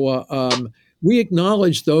 So we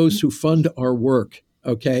acknowledge those who fund our work.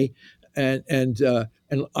 Okay, and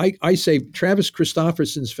I say Travis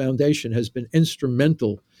Christofferson's foundation has been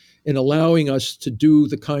instrumental in allowing us to do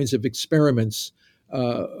the kinds of experiments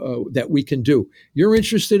that we can do. You're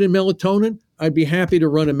interested in melatonin? I'd be happy to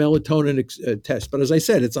run a melatonin test. But as I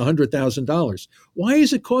said, it's $100,000. Why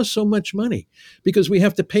does it cost so much money? Because we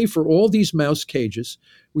have to pay for all these mouse cages.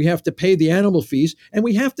 We have to pay the animal fees, and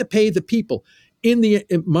we have to pay the people.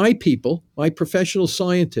 My professional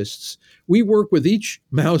scientists, we work with each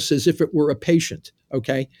mouse as if it were a patient.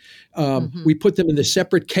 Okay. We put them in a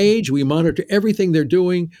separate cage. We monitor everything they're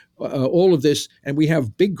doing, all of this, and we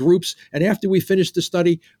have big groups. And after we finish the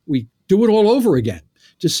study, we do it all over again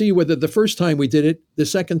to see whether the first time we did it, the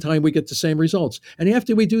second time we get the same results. And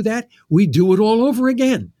after we do that, we do it all over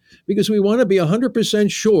again because we want to be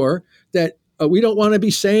 100% sure that we don't want to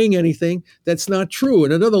be saying anything that's not true.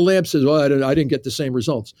 And another lab says, well, I didn't get the same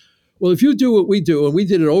results. Well, if you do what we do, and we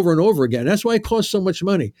did it over and over again, that's why it costs so much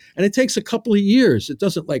money. And it takes a couple of years. It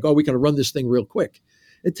doesn't we can run this thing real quick.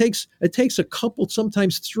 It takes a couple,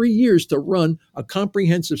 sometimes 3 years to run a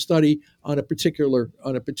comprehensive study on a particular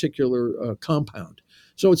compound.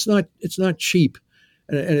 So it's not cheap,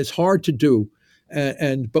 and it's hard to do.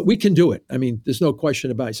 But we can do it. I mean, there's no question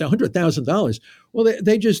about it. So $100,000. Well,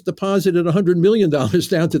 they just deposited $100 million down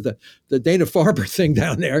to the Dana-Farber thing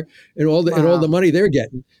down there, and all the money they're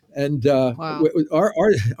getting. And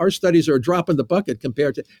our studies are a drop in the bucket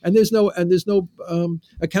compared to, and there's no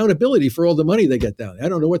accountability for all the money they get down there. I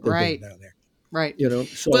don't know what they're doing down there. Right.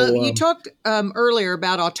 So, you talked earlier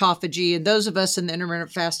about autophagy, and those of us in the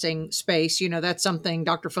intermittent fasting space, that's something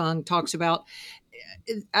Dr. Fung talks about.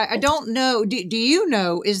 I don't know. Do you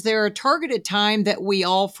know, is there a targeted time that we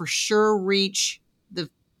all for sure reach the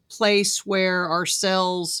place where our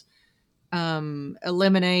cells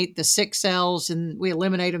eliminate the sick cells and we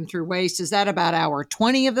eliminate them through waste? Is that about hour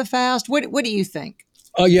 20 of the fast? What do you think?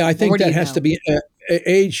 Oh, yeah, I think that has to be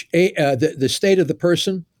the state of the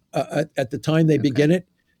person at the time they begin it.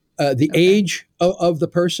 the Okay. age of the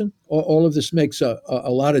person, all of this makes a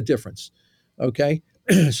lot of difference. Okay,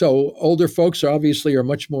 so older folks obviously are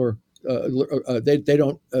much more. They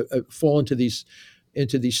don't fall into these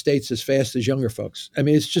states as fast as younger folks. I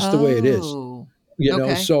mean, it's just the way it is. Oh, You know,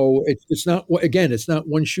 okay. so it's not, again, it's not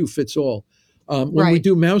one shoe fits all. When we Right.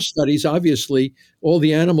 do mouse studies, obviously all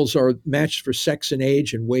the animals are matched for sex and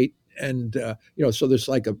age and weight, and so there's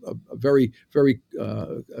like a very very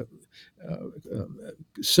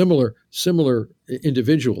similar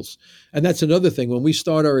individuals. And that's another thing. When we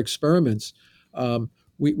start our experiments,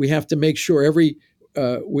 we have to make sure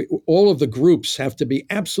all of the groups have to be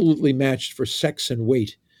absolutely matched for sex and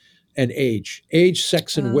weight and age,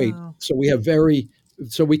 sex, and weight. Oh,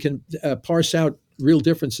 So we can parse out real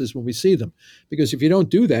differences when we see them. Because if you don't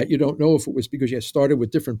do that, you don't know if it was because you started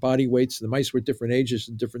with different body weights, the mice were different ages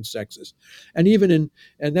and different sexes. And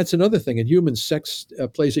and that's another thing, in humans, sex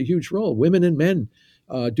plays a huge role. Women and men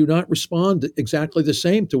do not respond exactly the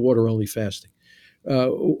same to water-only fasting.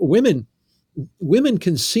 Women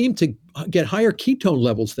can seem to get higher ketone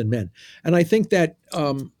levels than men. And I think that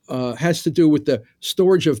has to do with the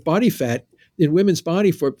storage of body fat in women's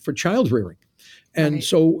body for child rearing. And right.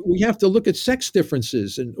 so we have to look at sex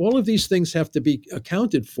differences, and all of these things have to be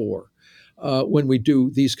accounted for when we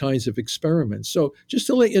do these kinds of experiments. So just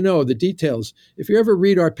to let you know the details, if you ever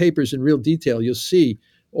read our papers in real detail, you'll see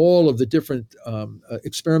all of the different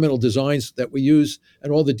experimental designs that we use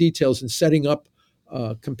and all the details in setting up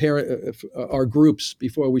compare our groups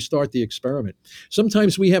before we start the experiment.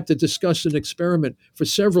 Sometimes we have to discuss an experiment for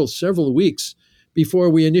several weeks before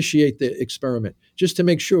we initiate the experiment, just to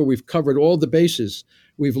make sure we've covered all the bases.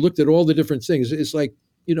 We've looked at all the different things. It's like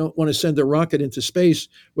you don't want to send a rocket into space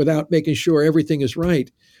without making sure everything is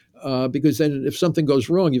right, because then if something goes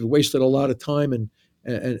wrong, you've wasted a lot of time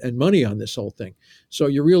and money on this whole thing. So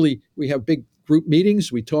we have big group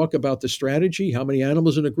meetings. We talk about the strategy, how many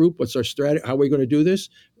animals in a group, what's our strategy, how are we going to do this?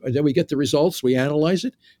 And then we get the results, we analyze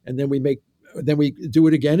it, and then we do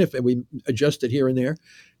it again and we adjust it here and there.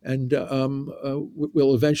 And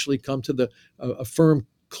we'll eventually come to a firm,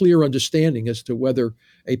 clear understanding as to whether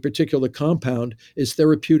a particular compound has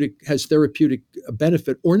therapeutic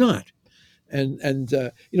benefit or not. And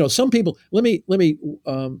some people, let me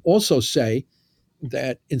also say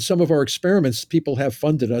that in some of our experiments, people have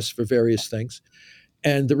funded us for various things,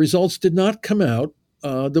 and the results did not come out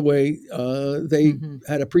the way they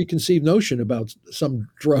had a preconceived notion about some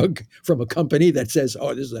drug from a company that says,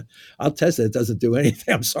 "Oh, I'll test it. It doesn't do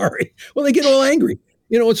anything. I'm sorry." Well, they get all angry.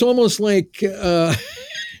 It's almost like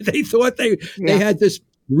they thought they had this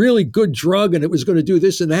really good drug and it was going to do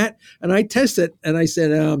this and that. And I test it and I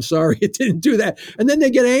said, "Oh, I'm sorry, it didn't do that." And then they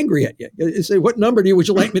get angry at you. They say, "What number would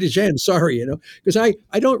you like me to change?" Sorry, because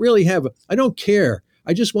I don't care.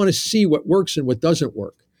 I just want to see what works and what doesn't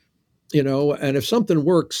work. And if something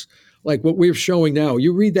works, like what we're showing now,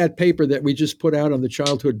 you read that paper that we just put out on the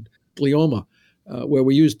childhood glioma, where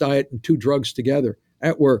we use diet and 2 drugs together.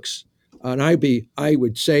 That works. And I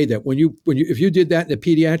would say that if you did that in a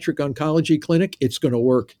pediatric oncology clinic, it's going to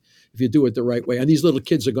work if you do it the right way. And these little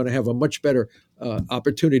kids are going to have a much better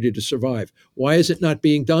opportunity to survive. Why is it not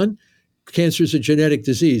being done? Cancer is a genetic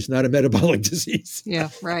disease, not a metabolic disease. Yeah,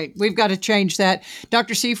 right. We've got to change that.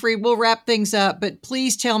 Dr. Seyfried, we'll wrap things up, but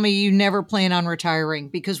please tell me you never plan on retiring,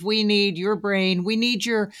 because we need your brain. We need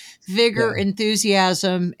your vigor,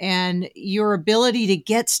 enthusiasm, and your ability to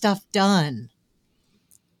get stuff done.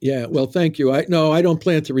 Yeah, well, thank you. I don't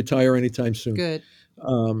plan to retire anytime soon. Good.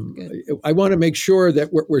 Good. I want to make sure that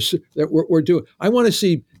we're doing. I want to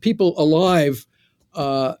see people alive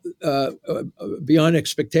beyond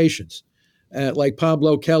expectations, like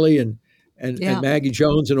Pablo Kelly and Maggie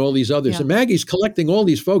Jones and all these others. And Maggie's collecting all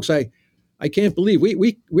these folks. I can't believe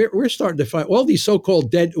we're starting to find all these so-called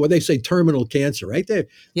dead, what they say, terminal cancer, right? They're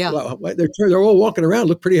all walking around,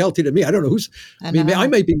 look pretty healthy to me. I don't know who's. I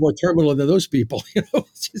might be more terminal than those people.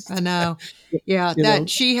 I know. Yeah,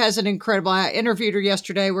 she has an incredible. I interviewed her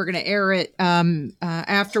yesterday. We're going to air it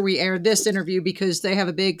after we air this interview, because they have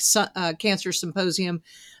a big cancer symposium.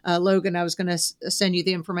 Logan, I was going to send you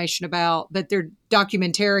the information about, but they're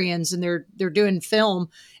documentarians and they're doing film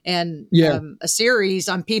and a series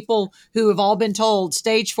on people who have all been told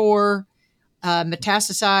stage 4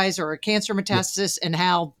 metastasize or a cancer metastasis and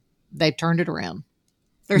how they've turned it around.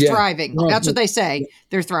 They're thriving. Well, that's what they say.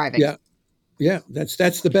 They're thriving. Yeah. That's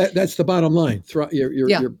the bottom line.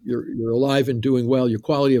 You're alive and doing well. Your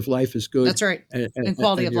quality of life is good. That's right. And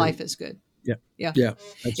quality of life is good. Yeah. Yeah. Yeah.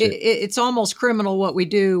 That's it. It's almost criminal what we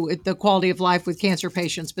do with the quality of life with cancer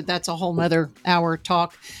patients, but that's a whole nother hour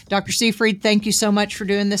talk. Dr. Seyfried, thank you so much for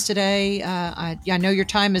doing this today. I know your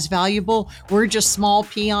time is valuable. We're just small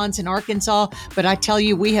peons in Arkansas, but I tell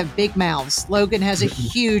you, we have big mouths. Logan has a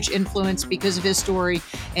huge influence because of his story,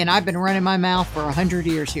 and I've been running my mouth for 100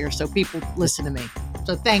 years here, so people listen to me.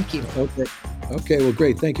 So thank you. Okay. Okay. Well,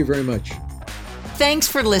 great. Thank you very much. Thanks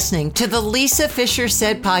for listening to the Lisa Fisher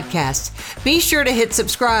Said podcast. Be sure to hit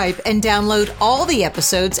subscribe and download all the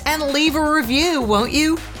episodes and leave a review, won't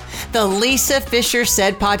you? The Lisa Fisher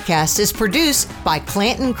Said podcast is produced by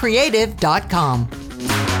ClantonCreative.com. It's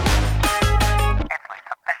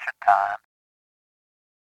Lisa Fisher time.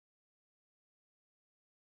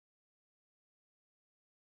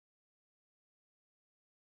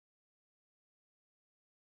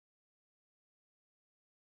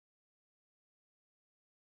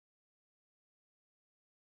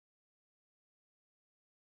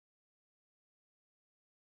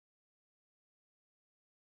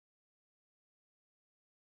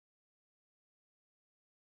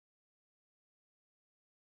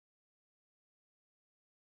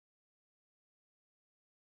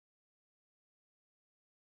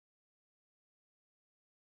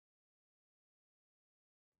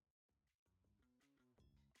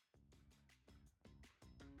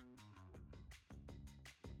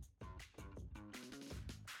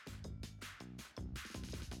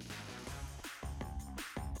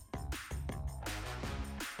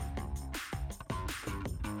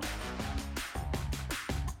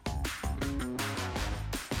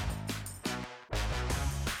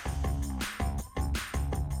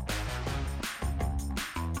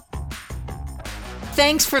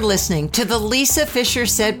 Thanks for listening to the Lisa Fisher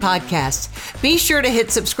Said podcast. Be sure to hit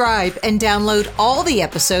subscribe and download all the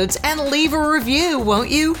episodes and leave a review, won't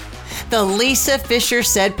you? The Lisa Fisher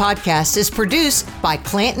Said podcast is produced by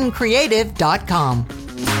ClantonCreative.com. It's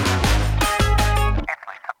Lisa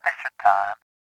Fisher time.